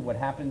 Unfortunately, what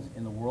happens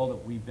in the world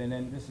that we've been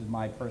in, this is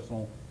my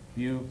personal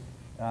view,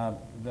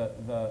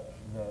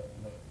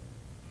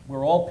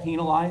 we're all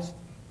penalized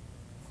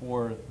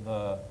for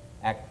the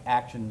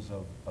actions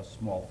of a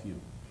small few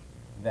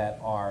that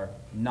are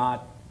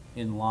not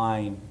in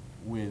line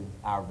with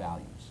our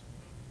values.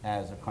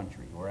 as a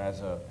country or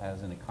as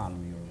an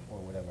economy or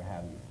whatever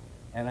have you.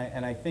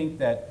 And I think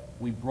that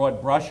we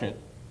broad brush it,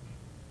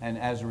 and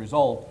as a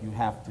result, you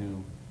have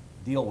to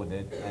deal with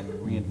it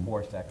and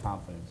reinforce that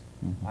confidence.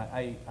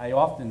 I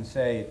often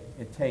say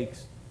it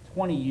takes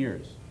 20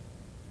 years,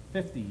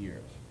 50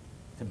 years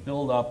to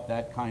build up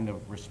that kind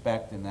of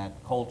respect and that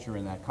culture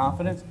and that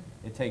confidence.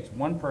 It takes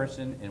one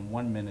person in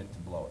 1 minute to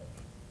blow it.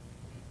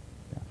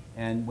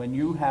 And when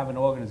you have an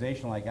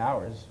organization like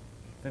ours,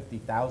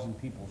 50,000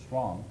 people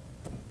strong,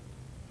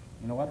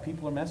 you know what?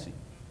 People are messy.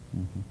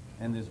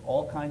 And there's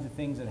all kinds of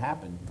things that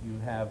happen. You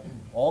have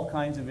all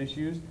kinds of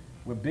issues.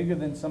 We're bigger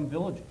than some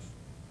villages.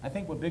 I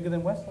think we're bigger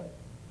than Westlake.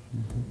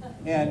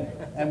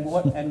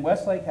 And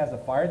Westlake has a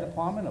fire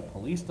department, a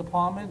police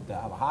department,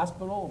 a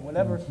hospital,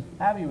 whatever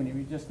have you. And if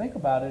you just think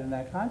about it in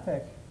that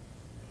context,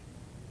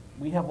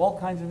 we have all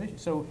kinds of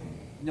issues. So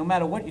no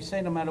matter what you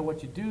say, no matter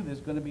what you do,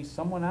 there's going to be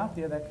someone out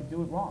there that could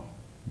do it wrong.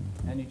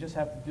 And you just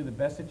have to do the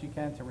best that you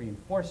can to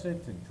reinforce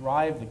it, to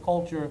drive the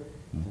culture,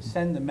 to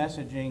send the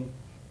messaging,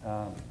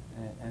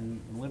 and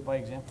live by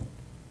example.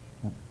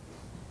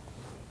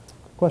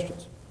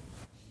 Questions?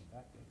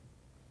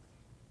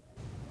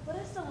 What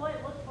does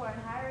Deloitte look for in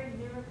hiring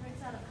new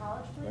recruits out of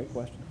college, please? Great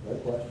question.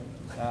 Great question.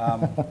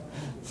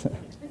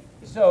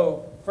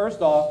 So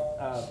first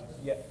off,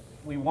 yeah,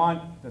 we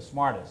want the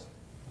smartest,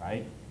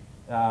 right?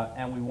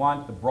 And we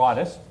want the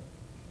broadest.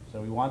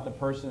 So we want the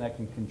person that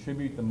can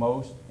contribute the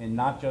most in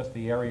not just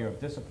the area of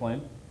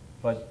discipline,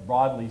 but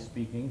broadly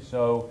speaking.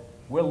 So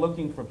we're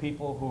looking for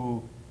people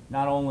who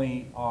not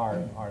only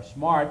are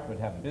smart, but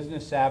have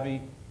business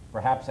savvy,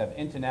 perhaps have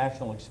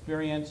international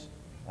experience,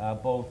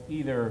 both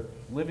either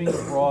living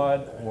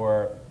abroad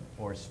or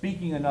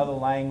speaking another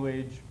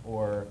language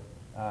or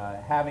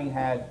having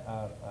had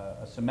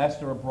a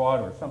semester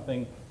abroad or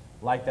something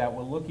like that.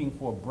 We're looking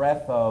for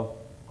breadth of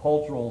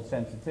cultural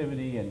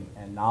sensitivity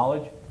and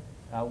knowledge.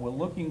 We're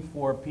looking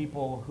for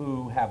people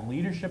who have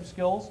leadership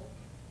skills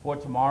for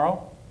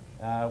tomorrow.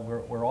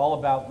 We're all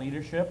about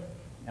leadership,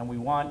 and we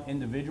want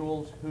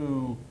individuals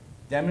who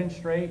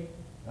demonstrate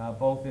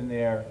both in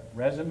their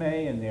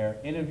resume and their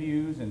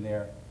interviews and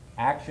their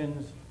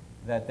actions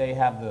that they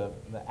have the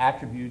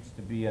attributes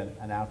to be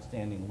an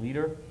outstanding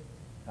leader.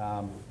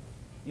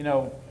 You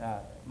know,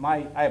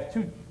 I have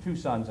two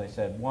sons, I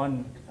said.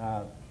 One,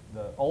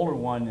 the older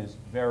one is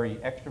very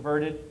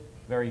extroverted,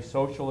 very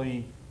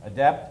socially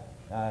adept.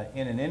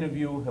 In an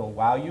interview, he'll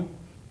wow you.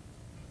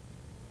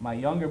 My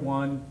younger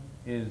one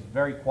is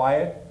very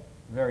quiet,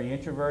 very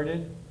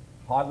introverted,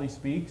 hardly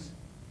speaks,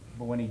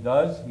 but when he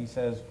does, he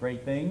says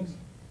great things,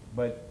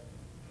 but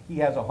he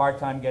has a hard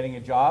time getting a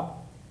job.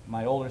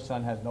 My older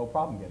son has no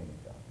problem getting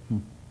a job.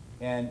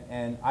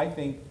 And I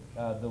think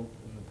the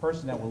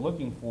person that we're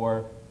looking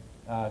for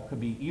could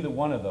be either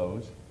one of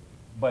those,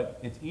 but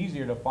it's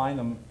easier to find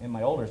them in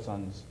my older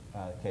son's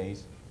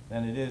case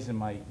than it is in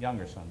my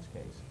younger son's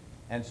case.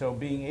 And so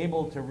being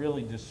able to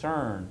really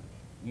discern,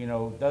 you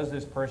know, does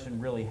this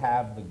person really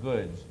have the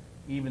goods,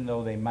 even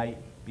though they might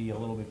be a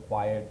little bit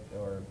quiet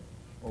or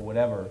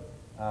whatever.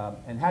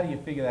 And how do you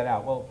figure that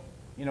out? Well,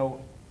 you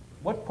know,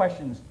 what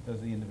questions does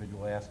the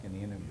individual ask in the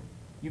interview?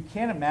 You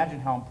can't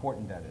imagine how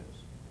important that is.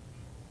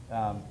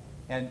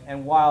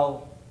 And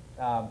while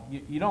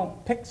you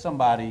don't pick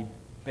somebody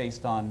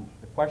based on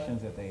the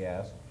questions that they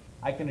ask,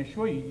 I can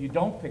assure you, you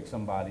don't pick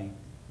somebody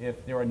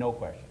if there are no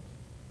questions,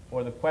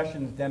 or the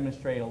questions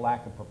demonstrate a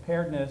lack of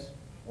preparedness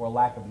or a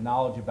lack of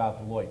knowledge about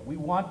Deloitte. We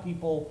want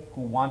people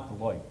who want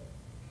Deloitte.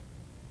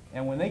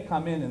 And when they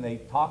come in and they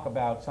talk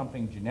about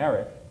something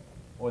generic,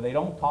 or they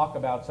don't talk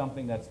about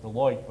something that's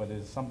Deloitte, but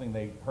is something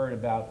they heard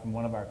about from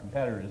one of our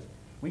competitors,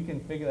 we can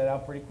figure that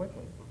out pretty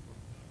quickly.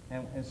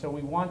 And so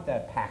we want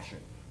that passion,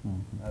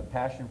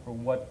 passion for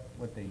what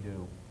they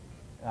do.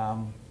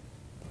 I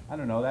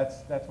don't know,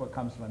 that's what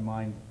comes to my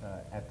mind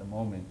at the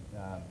moment.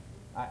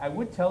 I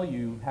would tell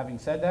you, having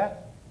said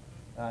that,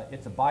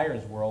 it's a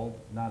buyer's world,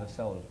 not a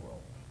seller's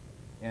world.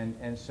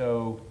 And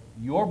so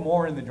you're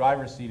more in the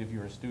driver's seat if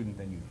you're a student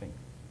than you think.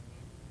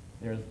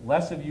 There's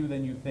less of you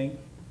than you think.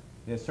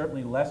 There's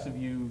certainly less of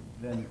you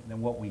than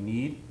what we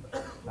need.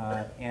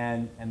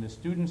 And the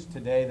students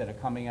today that are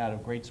coming out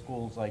of great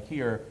schools like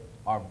here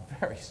are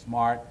very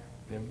smart.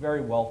 They're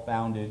very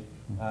well-founded.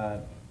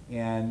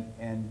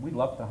 And we'd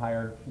love to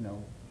hire, you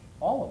know,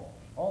 all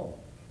of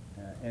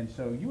them. And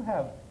so you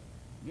have,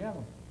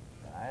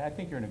 I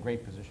think you're in a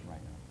great position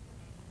right now.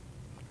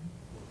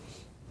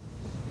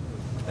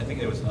 I think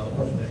there was another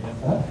person there.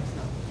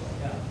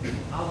 Yeah.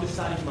 I'll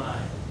decide my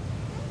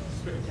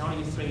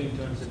counting and spring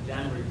interns in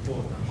January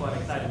 4th. I'm quite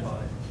excited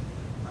about it.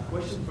 My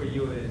question for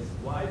you is,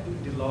 why do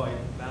Deloitte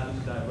value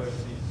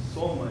diversity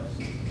so much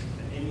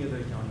than any other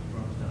accounting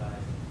firms that I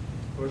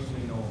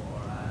personally know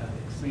or I have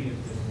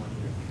experienced this 1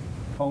 year?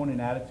 Tone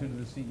and attitude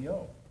of the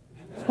CEO.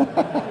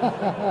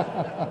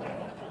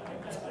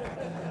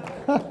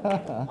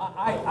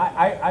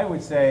 I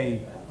would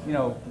say, you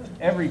know,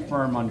 every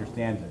firm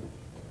understands it.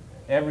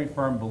 Every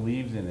firm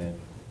believes in it.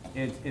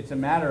 It's a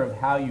matter of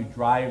how you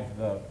drive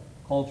the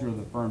culture of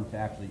the firm to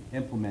actually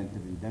implement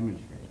it and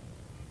demonstrate it.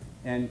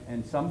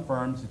 And some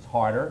firms, it's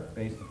harder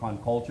based upon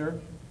culture.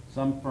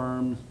 Some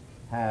firms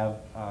have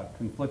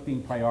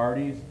conflicting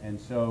priorities, and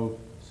so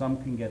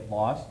some can get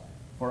lost.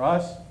 For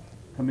us,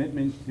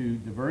 commitment to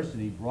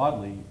diversity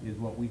broadly is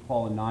what we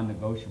call a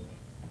non-negotiable.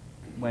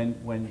 When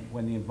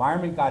the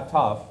environment got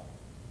tough,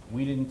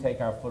 we didn't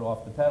take our foot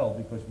off the pedal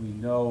because we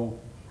know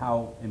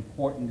how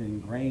important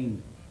and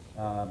ingrained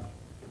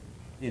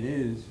it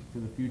is to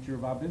the future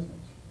of our business.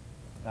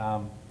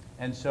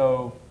 And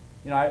so,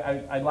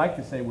 I'd like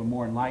to say we're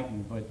more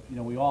enlightened, but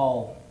we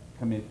all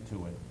commit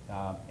to it.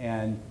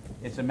 And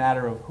it's a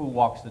matter of who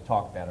walks the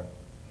talk better,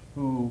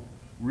 who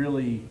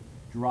really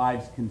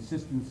drives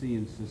consistency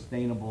and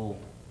sustainable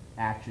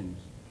actions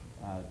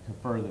to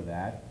further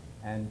that.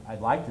 And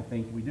I'd like to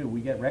think we do.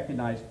 We get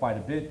recognized quite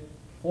a bit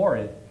for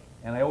it.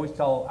 And I always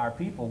tell our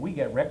people we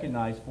get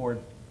recognized for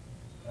it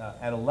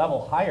at a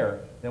level higher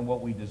than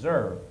what we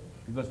deserve,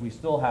 because we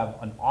still have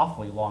an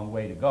awfully long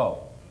way to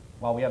go.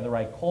 While we have the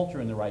right culture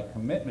and the right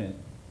commitment,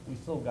 we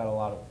still got a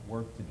lot of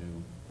work to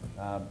do.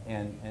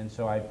 And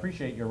so I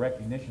appreciate your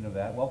recognition of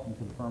that. Welcome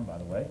to the firm, by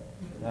the way.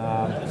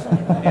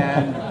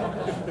 And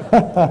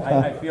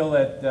I feel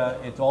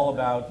that it's all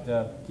about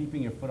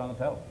keeping your foot on the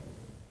pedal.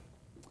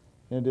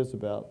 And it is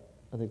about,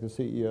 I think, the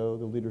CEO,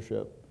 the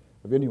leadership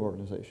of any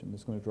organization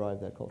that's going to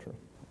drive that culture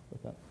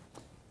with that.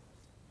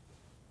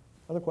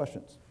 Other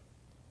questions?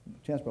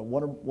 Chance for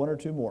one or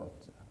two more.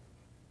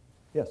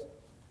 Yes?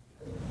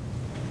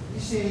 Do you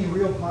see any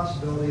real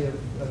possibility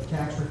of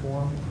tax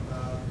reform,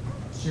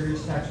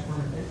 serious tax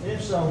reform? And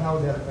if so, how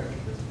would that affect your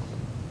business?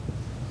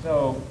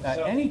 So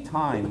any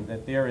time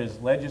that there is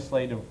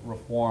legislative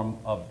reform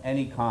of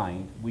any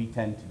kind, we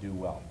tend to do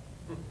well,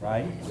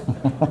 right?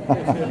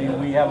 I mean,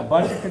 we have a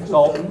bunch of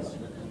consultants,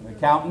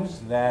 accountants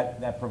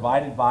that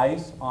provide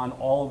advice on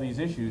all of these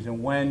issues.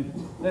 And when,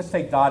 let's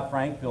take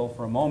Dodd-Frank bill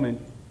for a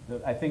moment,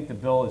 I think the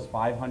bill is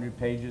 500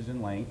 pages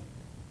in length,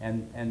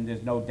 and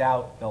there's no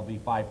doubt there'll be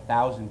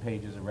 5,000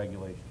 pages of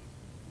regulations.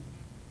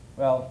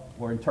 Well,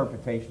 or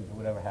interpretations or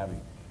whatever have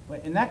you.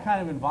 But in that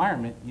kind of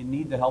environment, you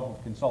need the help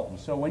of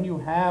consultants. So when you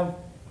have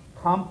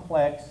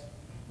complex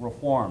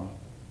reform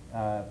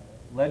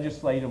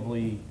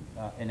legislatively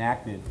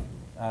enacted,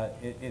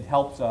 it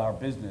helps our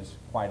business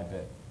quite a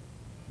bit.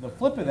 The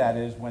flip of that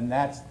is when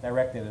that's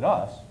directed at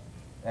us,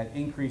 that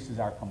increases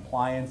our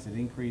compliance, it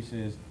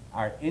increases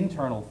our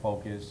internal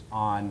focus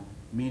on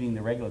meeting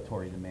the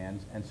regulatory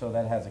demands, and so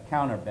that has a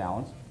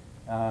counterbalance.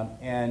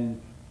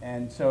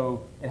 And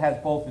so it has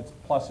both its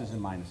pluses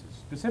and minuses.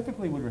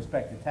 Specifically with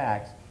respect to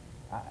tax,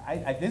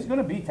 there's going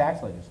to be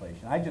tax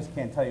legislation. I just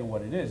can't tell you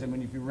what it is. I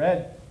mean, if you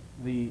read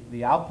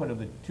the output of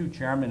the two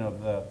chairmen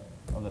of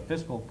the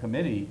fiscal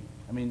committee,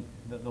 I mean,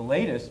 the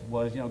latest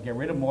was, get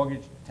rid of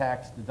mortgage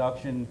tax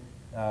deduction,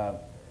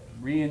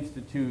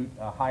 reinstitute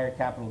a higher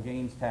capital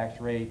gains tax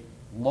rate,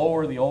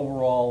 lower the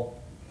overall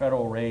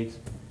federal rates.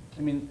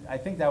 I mean, I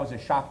think that was a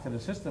shock to the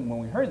system when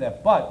we heard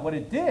that. But what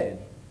it did,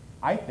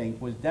 I think,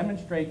 was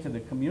demonstrate to the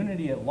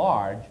community at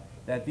large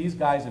that these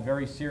guys are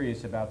very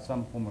serious about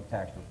some form of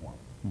tax reform.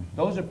 Mm-hmm.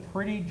 Those are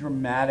pretty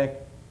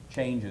dramatic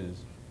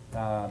changes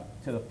to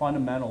the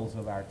fundamentals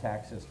of our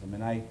tax system.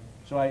 And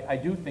so I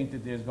do think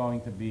that there's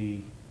going to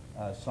be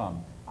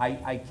some.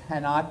 I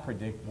cannot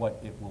predict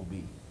what it will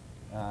be.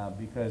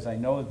 Because I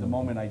know that the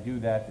moment I do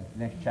that, the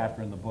next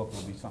chapter in the book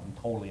will be something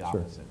totally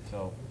opposite.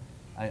 Sure. So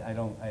I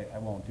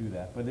won't do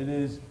that. But it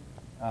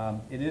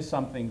is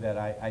something that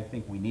I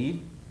think we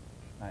need.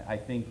 I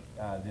think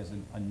there's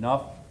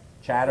enough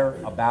chatter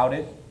about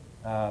it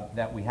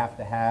that we have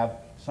to have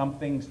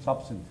something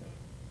substantive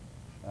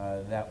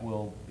that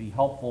will be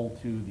helpful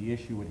to the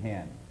issue at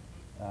hand.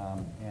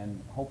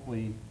 And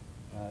hopefully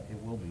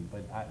it will be.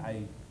 But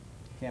I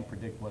can't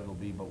predict what it'll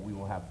be, but we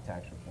will have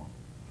tax reform.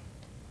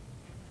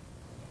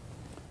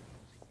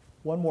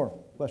 One more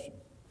question.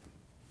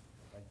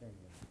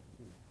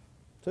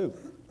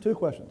 Two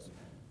questions.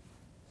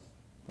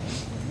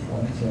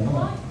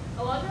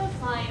 Along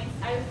those lines,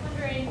 I was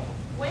wondering,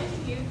 when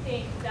do you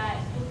think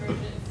that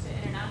convergence to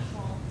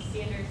international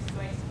standards is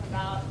going to come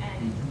about,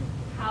 and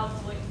how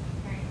Deloitte is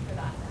preparing for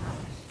that to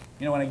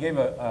happen? When I gave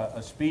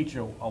a speech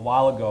a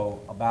while ago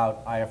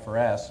about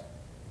IFRS,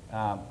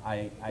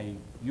 I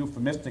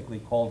euphemistically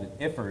called it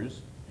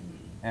IFRS,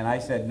 and I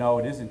said, no,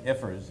 it isn't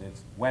IFRS,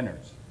 it's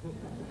WHENers.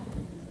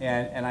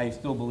 And I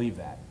still believe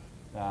that.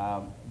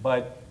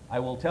 But I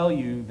will tell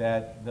you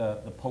that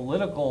the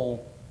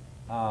political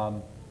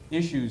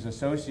issues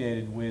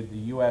associated with the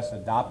U.S.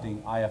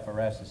 adopting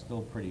IFRS is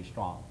still pretty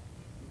strong.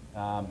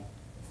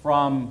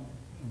 From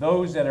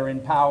those that are in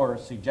power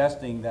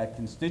suggesting that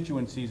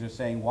constituencies are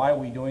saying, why are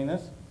we doing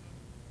this?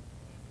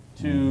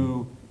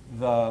 To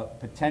the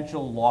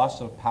potential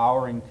loss of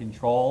power and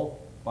control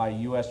by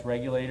U.S.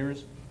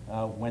 regulators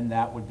when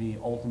that would be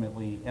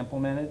ultimately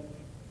implemented.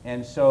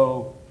 And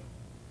so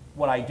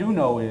what I do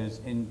know is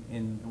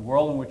in the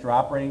world in which we're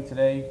operating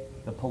today,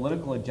 the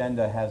political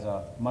agenda has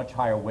a much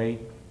higher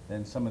weight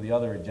than some of the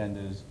other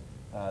agendas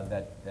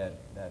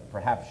that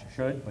perhaps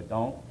should but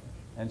don't.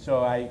 And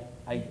so I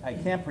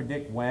can't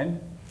predict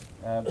when,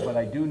 but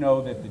I do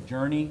know that the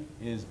journey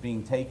is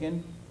being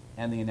taken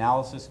and the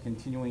analysis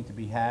continuing to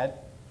be had,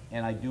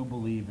 and I do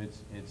believe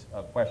it's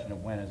a question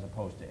of when as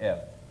opposed to if.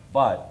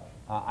 But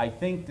I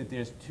think that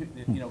there's two,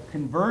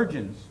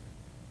 convergence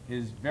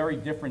is very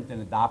different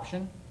than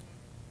adoption.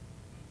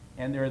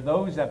 And there are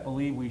those that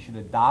believe we should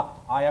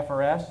adopt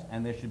IFRS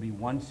and there should be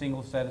one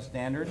single set of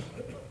standards.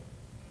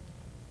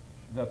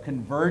 The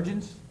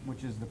convergence,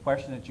 which is the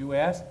question that you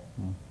asked,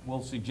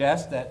 will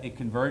suggest that it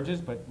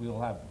converges, but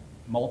we'll have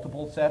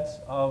multiple sets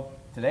of,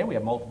 today we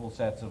have multiple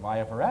sets of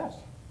IFRS.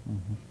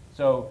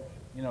 So,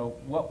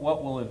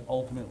 what will it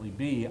ultimately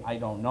be, I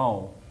don't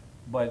know.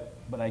 But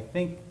I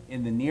think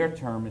in the near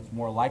term, it's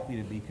more likely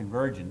to be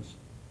convergence.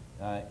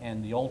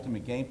 And the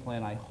ultimate game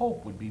plan, I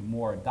hope, would be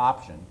more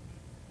adoption.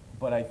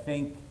 But I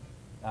think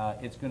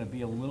it's going to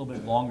be a little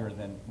bit longer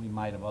than we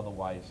might have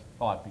otherwise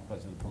thought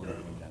because of the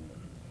political agenda.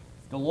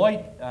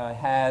 Deloitte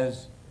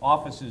has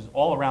offices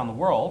all around the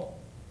world,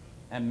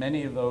 and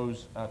many of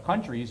those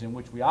countries in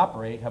which we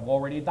operate have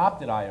already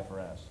adopted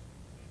IFRS.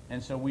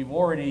 And so we've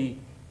already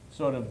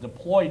sort of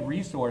deployed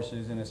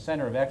resources in a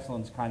center of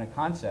excellence kind of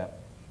concept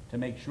to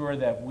make sure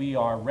that we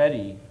are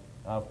ready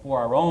for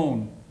our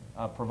own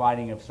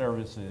providing of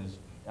services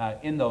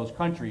in those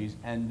countries,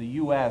 and the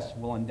U.S.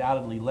 will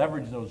undoubtedly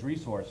leverage those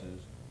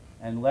resources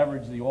and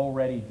leverage the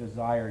already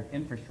desired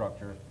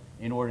infrastructure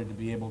in order to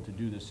be able to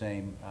do the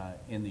same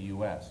in the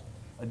U.S.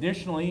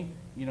 Additionally,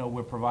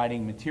 we're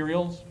providing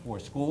materials for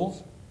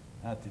schools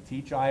to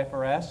teach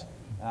IFRS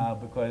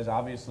because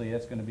obviously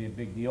that's going to be a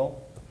big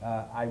deal.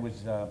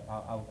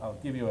 I'll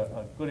give you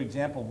a good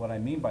example of what I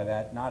mean by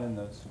that, not in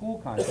the school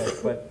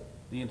context, but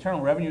the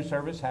Internal Revenue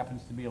Service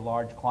happens to be a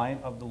large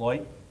client of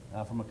Deloitte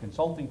from a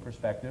consulting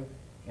perspective.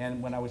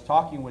 And when I was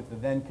talking with the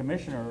then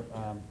commissioner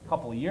a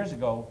couple of years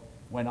ago,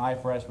 when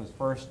IFRS was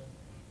first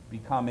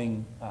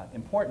becoming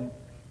important,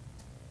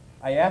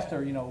 I asked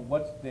her,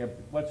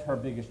 what's her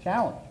biggest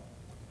challenge?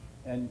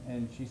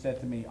 And she said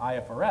to me,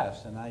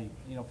 IFRS. And I,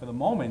 for the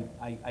moment,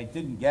 I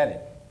didn't get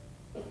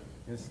it.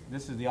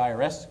 This is the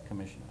IRS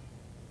commissioner.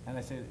 And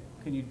I said,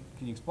 can you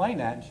explain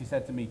that? And she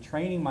said to me,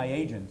 training my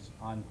agents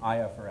on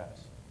IFRS.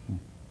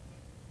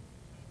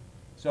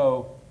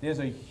 So there's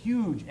a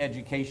huge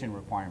education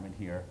requirement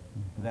here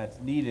that's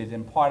needed,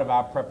 and part of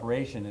our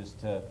preparation is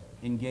to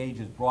engage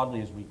as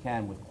broadly as we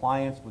can with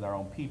clients, with our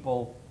own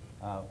people,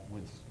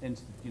 with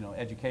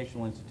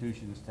educational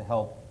institutions to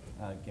help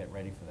get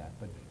ready for that.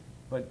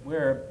 But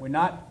we're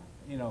not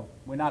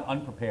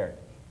unprepared.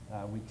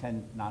 We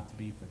tend not to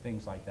be for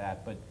things like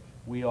that, but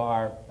we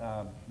are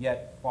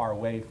yet far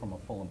away from a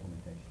full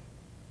implementation.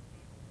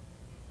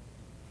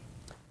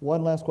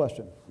 One last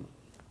question.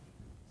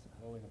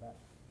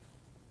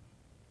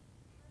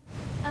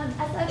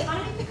 As the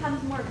economy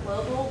becomes more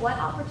global, what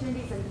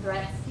opportunities and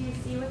threats do you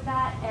see with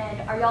that?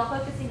 And are y'all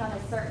focusing on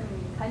a certain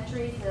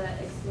country to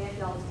expand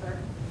y'all's work?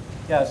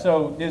 Yeah,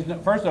 so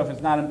first off,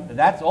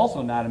 that's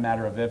also not a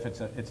matter of if,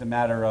 it's a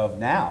matter of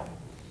now.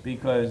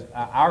 Because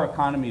our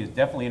economy is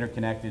definitely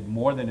interconnected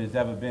more than it's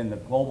ever been. The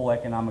global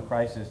economic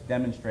crisis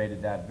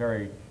demonstrated that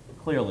very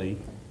clearly.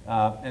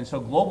 And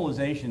so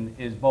globalization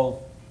is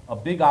both a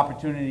big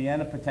opportunity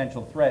and a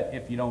potential threat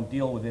if you don't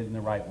deal with it in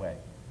the right way.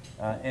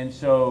 And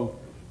so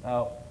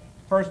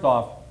first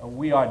off,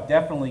 we are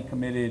definitely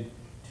committed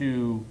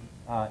to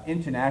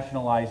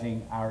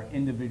internationalizing our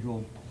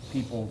individual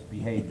people's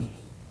behaviors.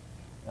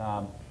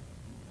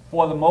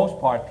 For the most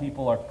part,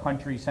 people are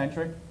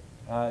country-centric,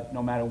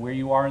 no matter where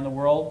you are in the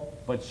world,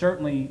 but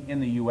certainly in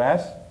the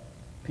U.S.,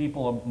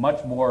 people are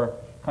much more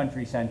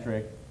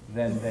country-centric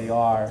than they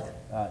are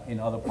in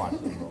other parts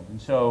of the world. And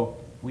so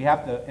we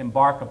have to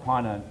embark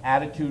upon an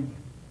attitude,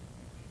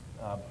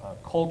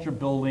 culture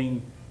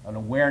building, an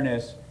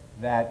awareness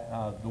that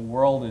the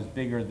world is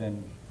bigger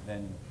than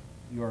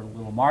your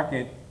little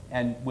market,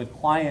 and with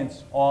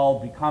clients all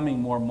becoming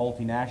more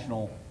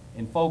multinational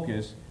in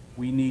focus,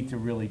 we need to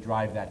really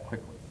drive that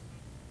quickly.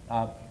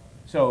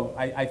 So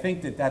I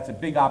think that that's a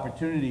big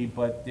opportunity,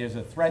 but there's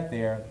a threat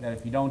there that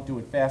if you don't do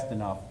it fast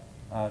enough,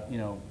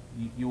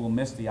 you will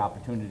miss the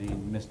opportunity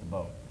and miss the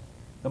boat.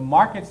 The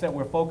markets that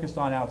we're focused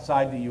on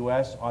outside the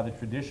U.S. are the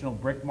traditional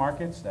BRIC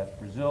markets. That's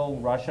Brazil,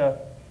 Russia,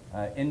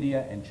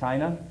 India, and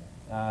China.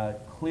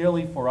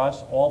 Clearly for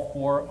us, all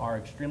four are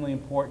extremely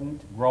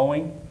important,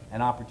 growing,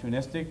 and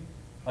opportunistic.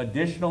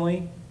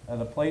 Additionally,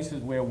 the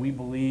places where we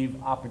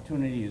believe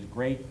opportunity is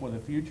great for the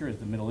future is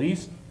the Middle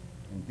East,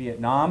 and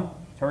Vietnam,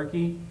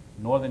 Turkey,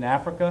 Northern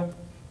Africa,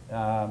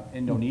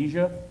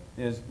 Indonesia.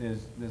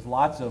 There's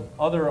lots of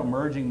other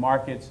emerging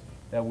markets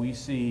that we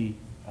see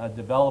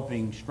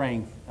developing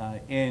strength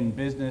in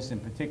business, in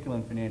particular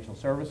in financial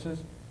services,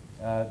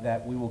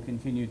 that we will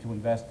continue to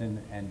invest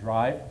in and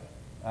drive.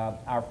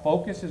 Our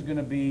focus is going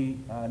to be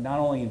not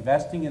only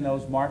investing in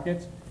those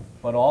markets,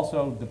 but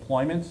also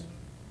deployments.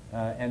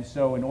 And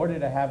so in order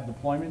to have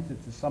deployments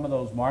into some of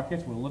those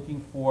markets, we're looking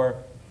for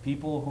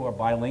people who are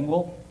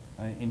bilingual,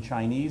 in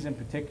Chinese in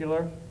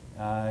particular,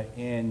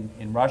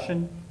 in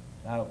Russian.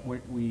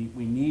 We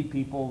need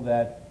people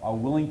that are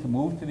willing to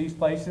move to these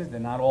places. They're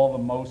not all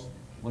the most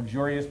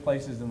luxurious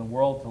places in the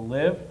world to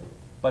live,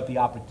 but the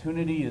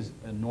opportunity is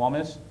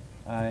enormous,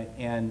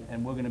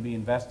 and we're going to be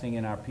investing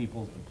in our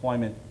people's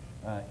deployment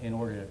in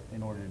order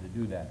to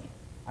do that.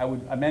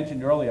 I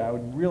mentioned earlier, I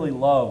would really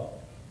love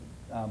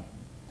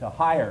to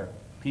hire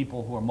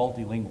people who are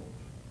multilingual.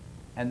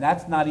 And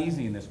that's not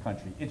easy in this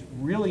country. It's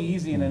really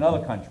easy in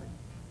another country.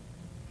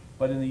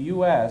 But in the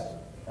U.S.,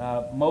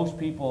 most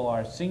people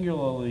are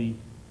singularly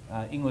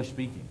English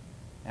speaking.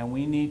 And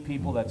we need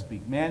people that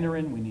speak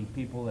Mandarin, we need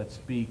people that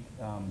speak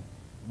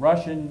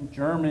Russian,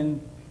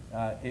 German.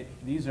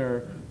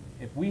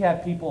 If we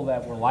had people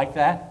that were like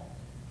that,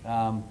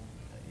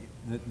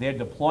 their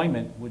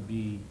deployment would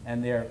be,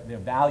 and their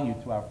value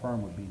to our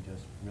firm would be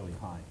just really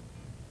high.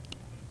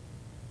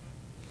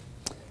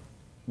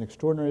 An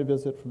extraordinary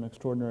visit from an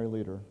extraordinary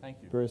leader. Thank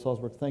you. Barry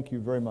Salzberg, thank you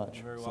very much.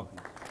 You're very welcome.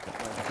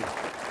 Thank you.